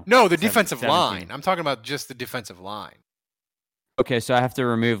No, the defensive line. I'm talking about just the defensive line. Okay, so I have to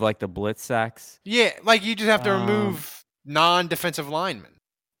remove the blitz sacks? Yeah, you just have to remove non-defensive linemen.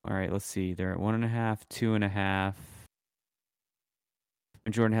 All right, let's see. They're at 1.5, 2.5.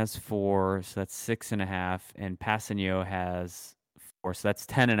 Jordan has 4, so that's 6.5, and Passanio has 4, so that's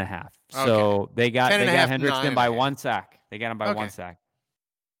 10.5. So they got Hendrickson by 1 sack. They got him by 1 sack.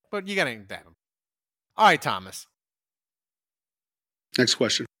 But you got to that. All right, Thomas. Next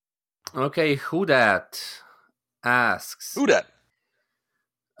question. Okay, who that asks? Who that?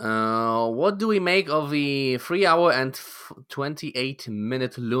 What do we make of the 3 hour and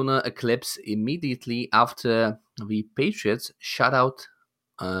 28-minute lunar eclipse immediately after the Patriots shut out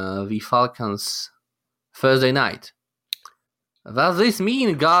the Falcons Thursday night? Does this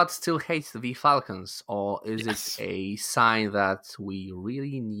mean God still hates the Falcons, or is it a sign that we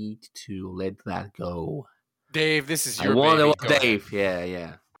really need to let that go? Dave, this is your I wonder baby. what Dave.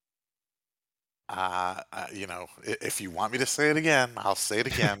 Yeah. If you want me to say it again, I'll say it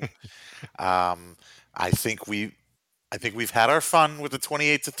again. I think we I think we've had our fun with the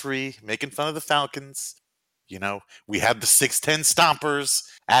 28-3, making fun of the Falcons. You know, we had the 6-10 stompers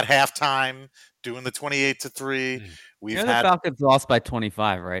at halftime doing the 28-3. We've the had Falcons lost by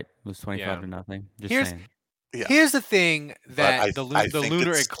 25, right? It was 25-0. Just saying. Here's the thing that the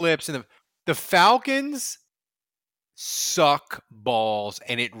lunar eclipse and the Falcons suck balls,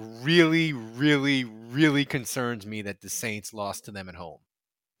 and it really, really, really concerns me that the Saints lost to them at home.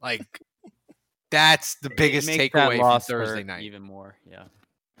 Like, that's the biggest takeaway from Thursday night. Even more, yeah.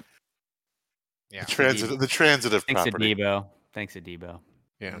 The transitive property. Thanks, Adebo.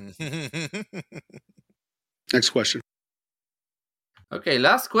 Yeah. Next question. Okay,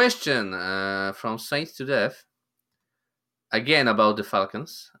 last question from Saints to Death. Again about the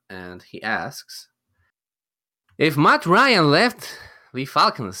Falcons, and he asks, if Matt Ryan left the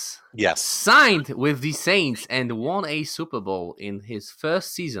Falcons, signed with the Saints, and won a Super Bowl in his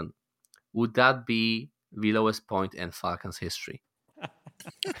first season, would that be the lowest point in Falcons history?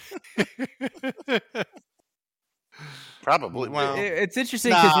 Probably. Well, it's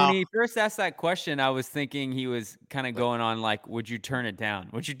interesting because when he first asked that question, I was thinking he was kind of going on like, would you turn it down?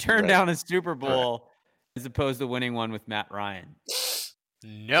 Would you turn down a Super Bowl as opposed to winning one with Matt Ryan?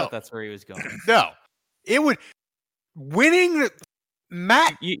 No. That's where he was going. No. It would... Winning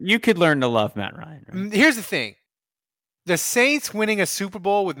Matt... You could learn to love Matt Ryan. Right? Here's the thing. The Saints winning a Super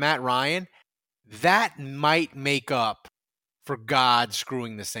Bowl with Matt Ryan, that might make up for God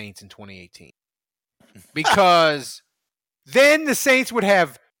screwing the Saints in 2018. Because then the Saints would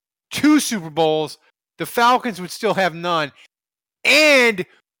have 2 Super Bowls, the Falcons would still have none, and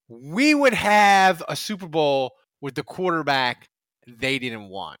we would have a Super Bowl with the quarterback they didn't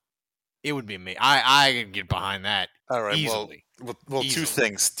want. It would be amazing. I can get behind that. All right. Easily. Well, two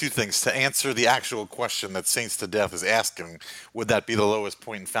things. To answer the actual question that Saints to Death is asking, would that be the lowest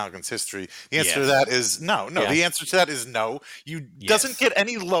point in Falcons history? The answer to that is no. No, the answer to that is no. Doesn't get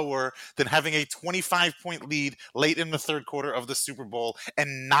any lower than having a 25-point lead late in the third quarter of the Super Bowl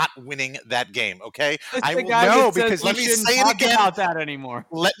and not winning that game. Okay, I will know because let me say it again. About that anymore.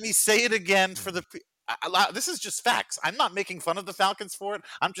 Let me say it again for the. This is just facts. I'm not making fun of the Falcons for it.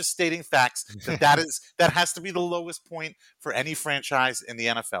 I'm just stating facts that has to be the lowest point for any franchise in the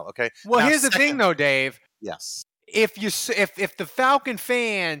NFL. Okay. Well, now, here's the thing, though, Dave. Yes. If the Falcon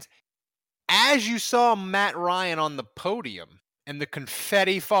fans, as you saw Matt Ryan on the podium and the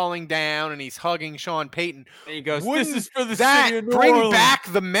confetti falling down and he's hugging Sean Payton, and he goes, "This is for the that city of New bring Orleans." Back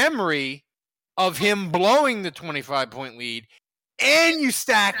the memory of him blowing the 25-point lead, and you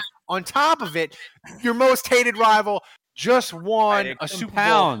stack on top of it, your most hated rival just won a Super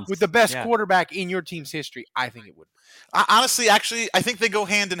Bowl with the best quarterback in your team's history. I think it would. Honestly, actually, I think they go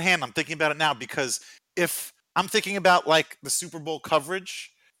hand in hand. I'm thinking about it now because if I'm thinking about like the Super Bowl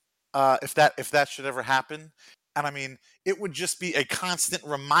coverage, if that should ever happen, and I mean, it would just be a constant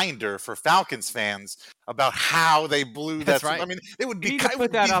reminder for Falcons fans about how they blew that. Right. I mean, it would be. You need to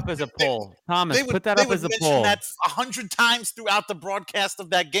put that up as a poll, Thomas. Put that up as a poll. That 100 times throughout the broadcast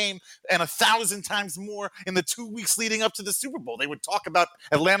of that game, and 1,000 times more in the 2 weeks leading up to the Super Bowl. They would talk about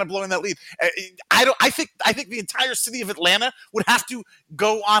Atlanta blowing that lead. I think the entire city of Atlanta would have to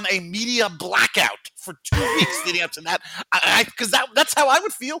go on a media blackout for 2 weeks leading up to that. Because that's how I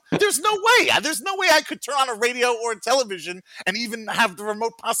would feel. There's no way. There's no way I could turn on a radio or a television and even have the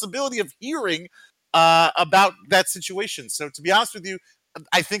remote possibility of hearing about that situation. So to be honest with you,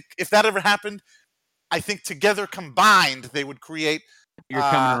 I think if that ever happened, I think together combined they would create. You're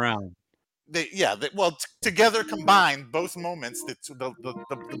coming around. Together combined, both moments,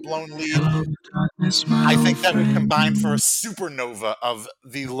 the blown lead, I think that would combine for a supernova of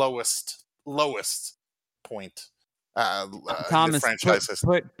the lowest point. Thomas, in the franchise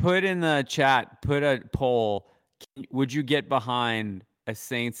history. Put in the chat. Put a poll. Would you get behind a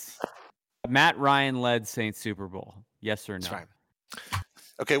Matt Ryan led Saints Super Bowl? Yes or no? That's right.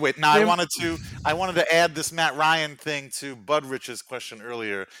 Okay, wait. Now I wanted to add this Matt Ryan thing to Budrich's question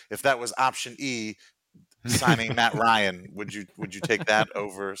earlier. If that was option E, signing Matt Ryan, would you take that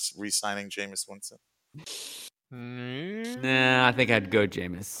over re-signing Jameis Winston? Nah, I think I'd go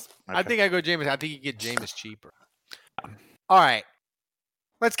Jameis. Okay. I think I'd go Jameis. I think you get Jameis cheaper. All right.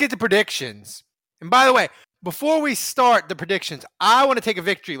 Let's get to predictions. And by the way, before we start the predictions, I want to take a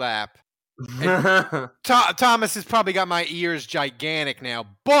victory lap. Thomas has probably got my ears gigantic now,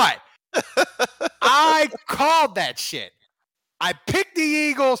 but I called that shit. I picked the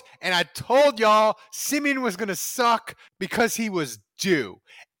Eagles, and I told y'all Simeon was going to suck because he was due.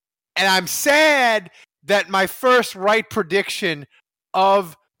 And I'm sad that my first right prediction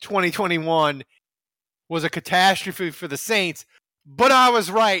of 2021 was a catastrophe for the Saints, but I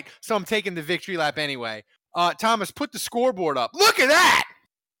was right, so I'm taking the victory lap anyway. Thomas, put the scoreboard up. Look at that.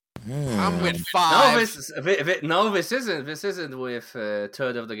 I'm with 5. This isn't with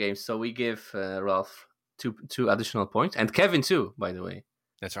third of the game. So we give Ralph two additional points, and Kevin too. By the way,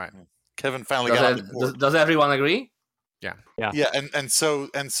 that's right. Kevin finally got on the board. Does everyone agree? Yeah. And so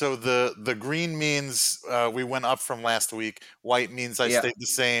the green means we went up from last week. White means I stayed the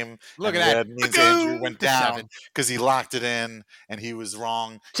same. Look at that. Red means Andrew went down because he locked it in and he was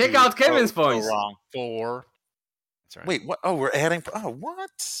wrong. Check out Kevin's points. Wrong. 4. That's right. Wait, what? Oh, we're adding. Oh,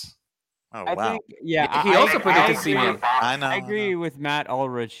 what? Oh, I wow. think, yeah, he also predicted Simeon. I know. I agree with Matt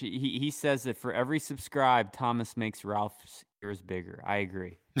Ulrich. He says that for every subscribe, Thomas makes Ralph's ears bigger. I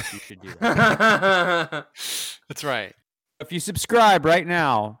agree. You should do that. That's right. If you subscribe right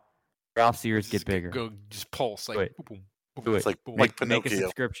now, Ralph's ears get bigger. Go just pulse like boom, boom, boom. Do it. It's like Make a Pinocchio.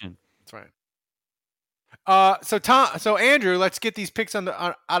 subscription. That's right. So Andrew, let's get these picks out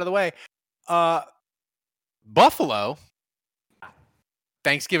of the way. Buffalo,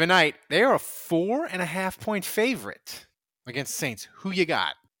 Thanksgiving night, they are a 4.5 point favorite against Saints. Who you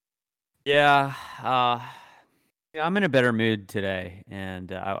got? Yeah, I'm in a better mood today,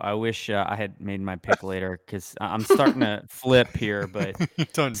 and I wish I had made my pick later because I'm starting to flip here. But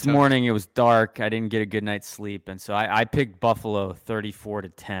this morning it was dark. I didn't get a good night's sleep, and so I picked Buffalo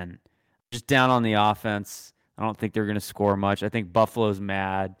 34-10. Just down on the offense. I don't think they're going to score much. I think Buffalo's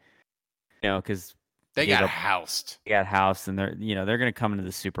mad, because they got housed. They got housed, and they're going to come into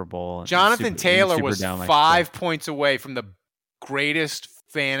the Super Bowl. Jonathan Taylor was 5 points away from the greatest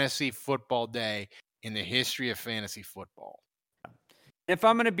fantasy football day in the history of fantasy football. If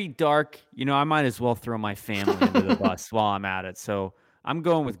I'm going to be dark, I might as well throw my family into the bus while I'm at it. So I'm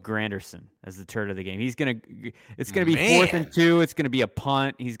going with Granderson as the turd of the game. It's going to be 4th and 2. It's going to be a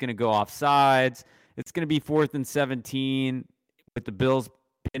punt. He's going to go off sides. It's going to be 4th and 17 with the Bills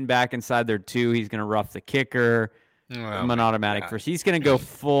pinned back inside their 2. He's going to rough the kicker. I'm an automatic first. He's going to go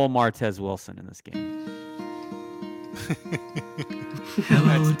full Martez Wilson in this game.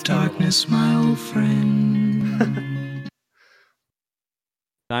 Hello, darkness, my old friend.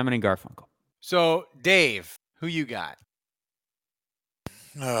 Simon and Garfunkel. So, Dave, who you got?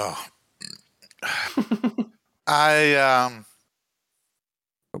 Oh.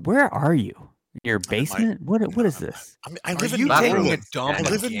 Where are you? In your basement? What is this? I live in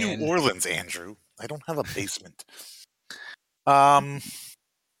New Orleans, Andrew. I don't have a basement.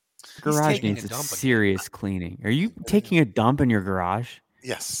 Garage needs a serious cleaning. Are you taking a dump in your garage?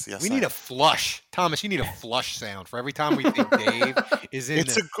 Yes. We need a flush. Thomas, you need a flush sound for every time we think Dave is in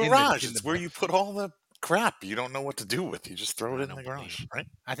It's a garage. It's where you put all the crap you don't know what to do with. You just throw it in the garage, right?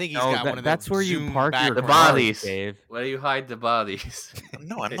 I think he's got one of that's where you park your the garage, bodies, Dave. Where you hide the bodies.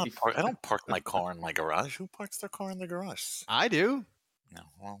 No, I'm not. I don't park my car in my garage. Who parks their car in the garage? I do. No,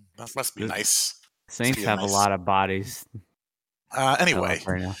 well, that must be nice. Saints have a lot of bodies. Anyway,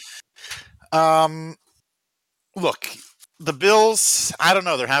 right now. Look, the Bills. I don't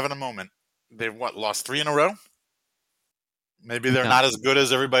know. They're having a moment. They've lost 3 in a row. Maybe they're not as good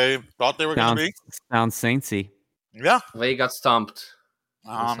as everybody thought they were going to be. Sounds Saintsy. Yeah, they got stomped.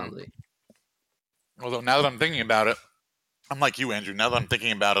 Although now that I'm thinking about it, I'm like you, Andrew. Now that I'm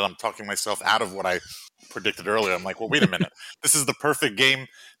thinking about it, I'm talking myself out of what I predicted earlier. I'm like, well, wait a minute. This is the perfect game.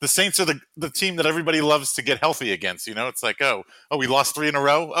 The Saints are the team that everybody loves to get healthy against. It's like, oh, we lost 3 in a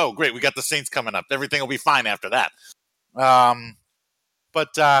row. Oh, great. We got the Saints coming up. Everything will be fine after that. No,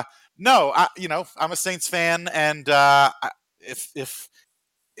 I'm a Saints fan, and if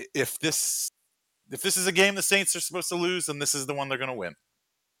this is a game the Saints are supposed to lose, then this is the one they're going to win.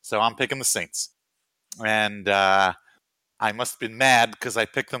 So I'm picking the Saints, and I must have been mad because I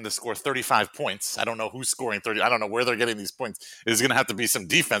picked them to score 35 points. I don't know who's scoring 30. I don't know where they're getting these points. There's going to have to be some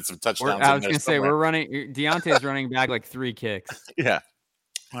defensive touchdowns. I was going to say we're running. Deontay's running back like 3 kicks. Yeah.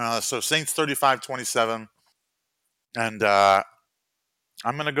 So Saints 35-27, and I'm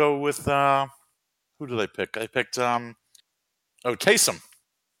going to go with who did I pick? I picked Taysom.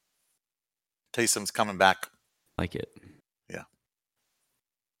 Taysom's coming back. Like it. Yeah.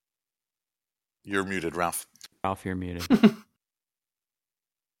 You're muted, Ralph. Ralph, you're muted.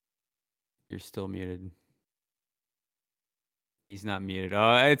 You're still muted. He's not muted.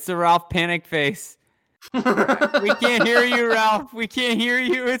 Oh, it's the Ralph panic face. We can't hear you, Ralph. We can't hear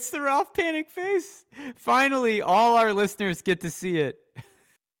you. It's the Ralph panic face. Finally, all our listeners get to see it.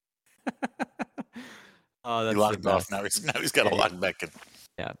 Oh, that's he locked off. Now he's got to lock back in.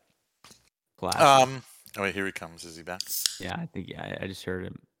 Yeah. Oh wait, here he comes. Is he back? Yeah, I think I just heard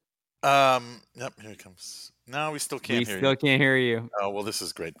him. Yep, here he comes. No, we still can't hear you. We still can't hear you. Oh well, this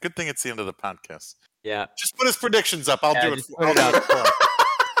is great. Good thing it's the end of the podcast. Yeah. Just put his predictions up. I'll do it. Put it up.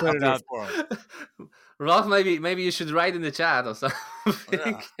 Put it up. Ralph, maybe you should write in the chat or something.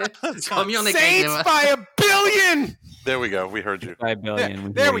 Saints by $1 billion. There we go. We heard you. By $1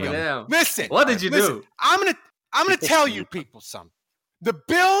 billion. There we go. Yeah. Listen. What did you do? I'm gonna tell you people something. The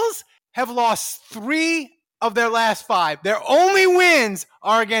Bills have lost 3 of their last 5. Their only wins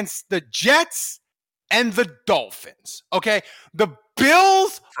are against the Jets and the Dolphins. Okay? The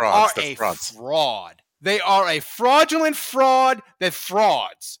Bills are a fraud. They are a fraudulent fraud that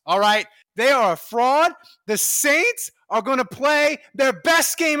frauds. All right? They are a fraud. The Saints are going to play their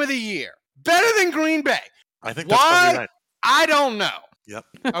best game of the year. Better than Green Bay. I think that's probably right. I don't know. Yep.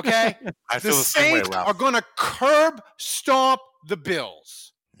 Okay? I feel the same way, Saints Ralph. are going to curb stomp the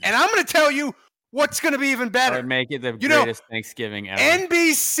Bills. And I'm going to tell you what's going to be even better. Or make it the greatest Thanksgiving ever.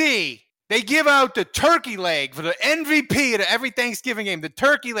 NBC, they give out the turkey leg for the MVP of every Thanksgiving game. The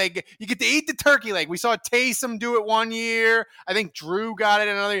turkey leg. You get to eat the turkey leg. We saw Taysom do it one year. I think Drew got it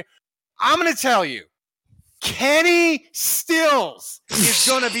another year. I'm going to tell you, Kenny Stills is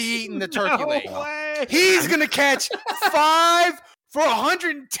going to be eating the turkey leg. Way. He's going to catch 5 for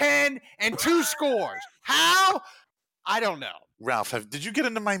 110 and 2 scores. How? I don't know. Ralph, did you get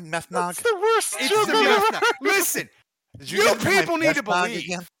into my meth nog? It's the worst. It's the meth nog. Listen, you people need to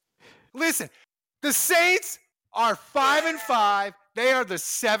believe. Listen, the Saints are 5-5. They are the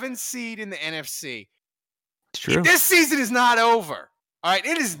 7th seed in the NFC. It's true. This season is not over. All right,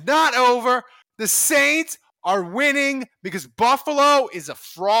 it is not over. The Saints are winning because Buffalo is a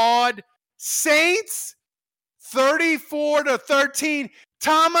fraud. Saints 34-13.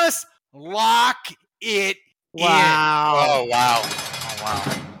 Thomas, lock it in. Oh, wow.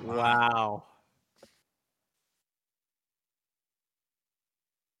 Wow.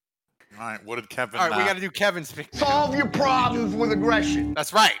 All right, what did Kevin? All right, we got to do Kevin's pick. Solve your problems with aggression.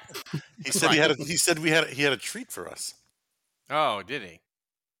 That's right. He said he had a treat for us. Oh, did he?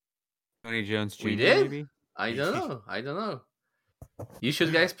 Tony Jones Jr. We did? Maybe? I don't know. You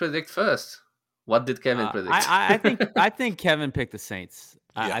should guys predict first. What did Kevin predict? I think Kevin picked the Saints.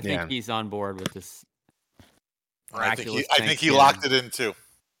 I think Yeah. he's on board with this. I think he locked it in too.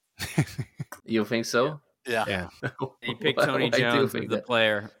 You think so? Yeah. He picked Tony Jones as the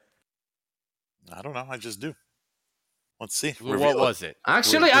player. I don't know. I just do. Let's see. What was it?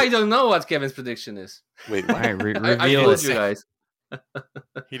 Actually, I don't know what Kevin's prediction is. Wait, All right, reveal I told it. you guys.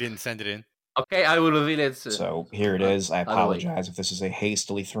 He didn't send it in. Okay, I will reveal it. So here it is. I apologize if this is a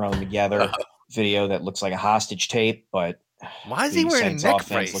hastily thrown together video that looks like a hostage tape, but why is he wearing Saints a neck offense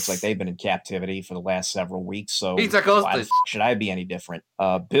brace? looks like they've been in captivity for the last several weeks. So He's a why the hostage. should I be any different?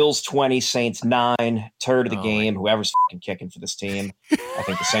 Bills 20, Saints 9, turd of the game. Whoever's kicking for this team, I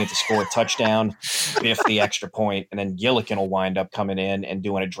think the Saints will score a touchdown, biff the extra point, and then Gillikin will wind up coming in and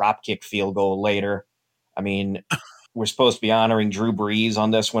doing a drop kick field goal later. I mean, we're supposed to be honoring Drew Brees on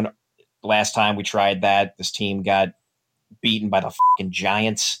this one. Last time we tried that, this team got beaten by the fucking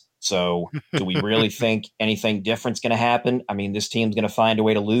Giants. So do we really think anything different's going to happen? I mean, this team's going to find a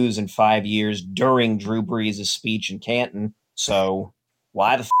way to lose in 5 years during Drew Brees' speech in Canton. So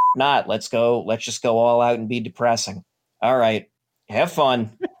why the not? Let's just go all out and be depressing. All right. Have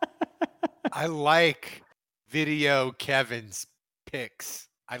fun. I like video Kevin's picks.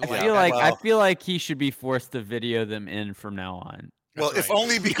 I feel like he should be forced to video them in from now on. Well, if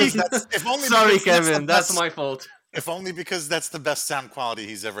only because Sorry, Kevin, that's my fault. If only because that's the best sound quality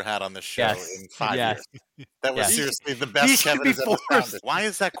he's ever had on this show in 5 Yes. years. That was Yes. seriously the He best should Kevin be has ever forced. sounded. Why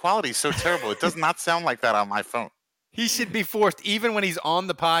is that quality so terrible? It does not sound like that on my phone. He should be forced, even when he's on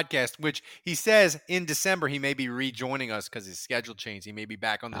the podcast, which he says in December he may be rejoining us because his schedule changed. He may be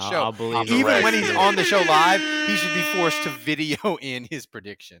back on the show. I'll believe it. Even when he's on the show live, he should be forced to video in his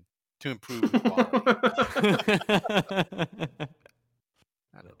prediction to improve the quality.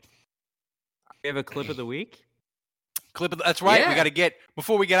 We have a clip of the week. That's right. Yeah. We got to get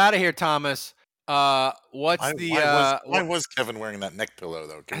before we get out of here, Thomas. Why was Kevin wearing that neck pillow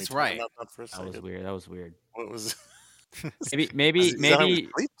though? Can That's you talk right. about that for a That second? was weird. That was weird. What was?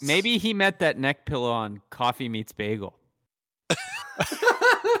 Maybe he met that neck pillow on Coffee Meets Bagel.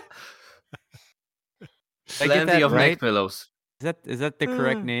 Plenty of neck pillows. Is that the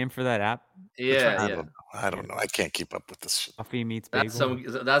correct name for that app? Yeah. I don't know. I can't keep up with this shit. Coffee Meets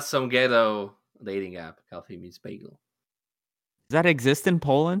Bagel. That's some ghetto dating app. Coffee Meets Bagel. Does that exist in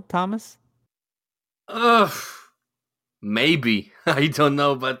Poland, Thomas? Maybe. I don't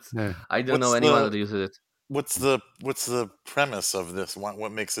know, but I don't know anyone that uses it. What's the premise of this?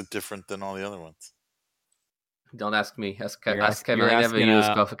 What makes it different than all the other ones? Don't ask me. Ask Kevin. you're I never asking, use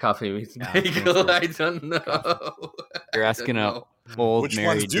coffee meets bagel. I don't know. You're asking a Old Which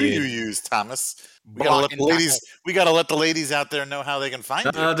married ones do dude. you use, Thomas? We gotta let the ladies out there know how they can find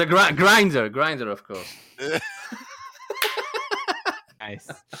you. The grinder, of course. Nice.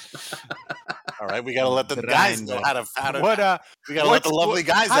 All right, we gotta let the guys know how to. We gotta let the lovely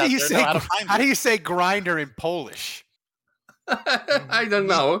guys how out do you there say, know how to find How you. do you say grinder in Polish? I don't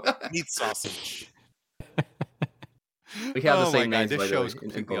know. Meat sausage. We have the Oh same my God, names. this by the show's way,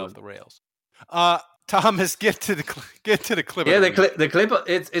 completely in off the rails. Thomas, get to the clip. Yeah, the clip.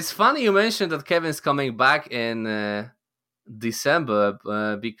 It's funny you mentioned that Kevin's coming back in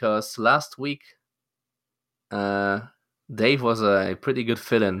December because last week Dave was a pretty good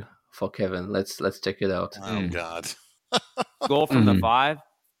fill-in for Kevin. Let's check it out. Oh God! Goal from the 5.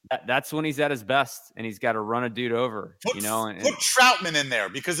 That's when he's at his best, and he's got to run a dude over. Put And Troutman in there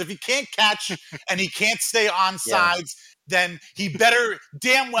because if he can't catch and he can't stay on sides, then he better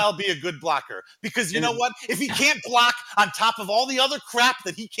damn well be a good blocker. Because you know what? If he can't block on top of all the other crap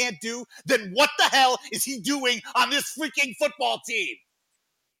that he can't do, then what the hell is he doing on this freaking football team?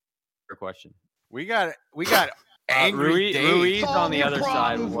 Good question. We got angry Dave. Ruiz on the other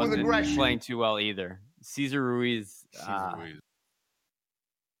side problems with wasn't aggression. playing too well either. Cesar Ruiz.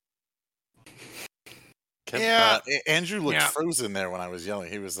 Andrew looked frozen there when I was yelling.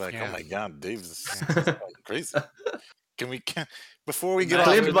 He was like, "Oh my God, Dave's crazy." Before we get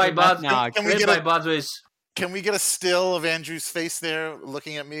Clipped by Bud. Can we get a still of Andrew's face there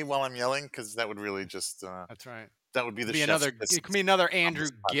looking at me while I'm yelling? Because that would really just. That's right. That would be the another. It could be another Andrew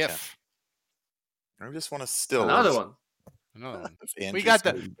gif. I just want to still another one. Another one. You got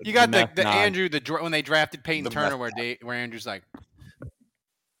the Andrew when they drafted Peyton Turner where Andrew's like,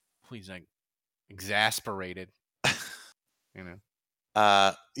 he's like exasperated.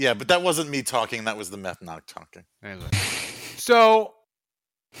 Yeah, but that wasn't me talking. That was the meth not talking. So,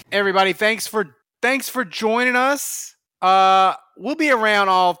 everybody, thanks for joining us. We'll be around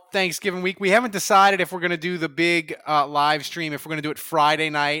all Thanksgiving week. We haven't decided if we're going to do the big live stream, if we're going to do it Friday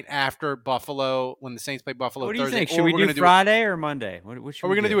night after Buffalo, when the Saints play Buffalo What do you Thursday. think? Should we do Friday or Monday? What should are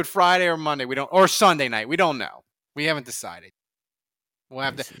we going to do it Friday or Monday? We don't, or Sunday night. We don't know. We haven't decided. We'll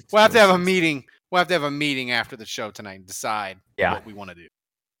have to have a meeting. We'll have to have a meeting after the show tonight and decide what we want to do.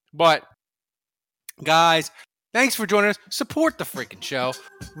 But guys, thanks for joining us. Support the freaking show.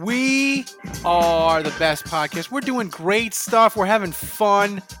 We are the best podcast. We're doing great stuff. We're having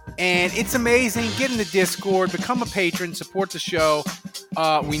fun. And it's amazing. Get in the Discord. Become a patron. Support the show.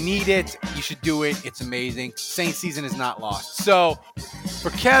 We need it. You should do it. It's amazing. Saints season is not lost. So, for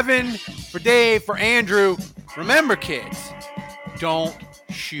Kevin, for Dave, for Andrew, remember, kids, don't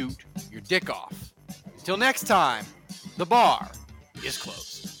shoot your dick off. Until next time, the bar is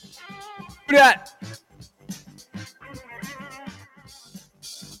closed. Do that.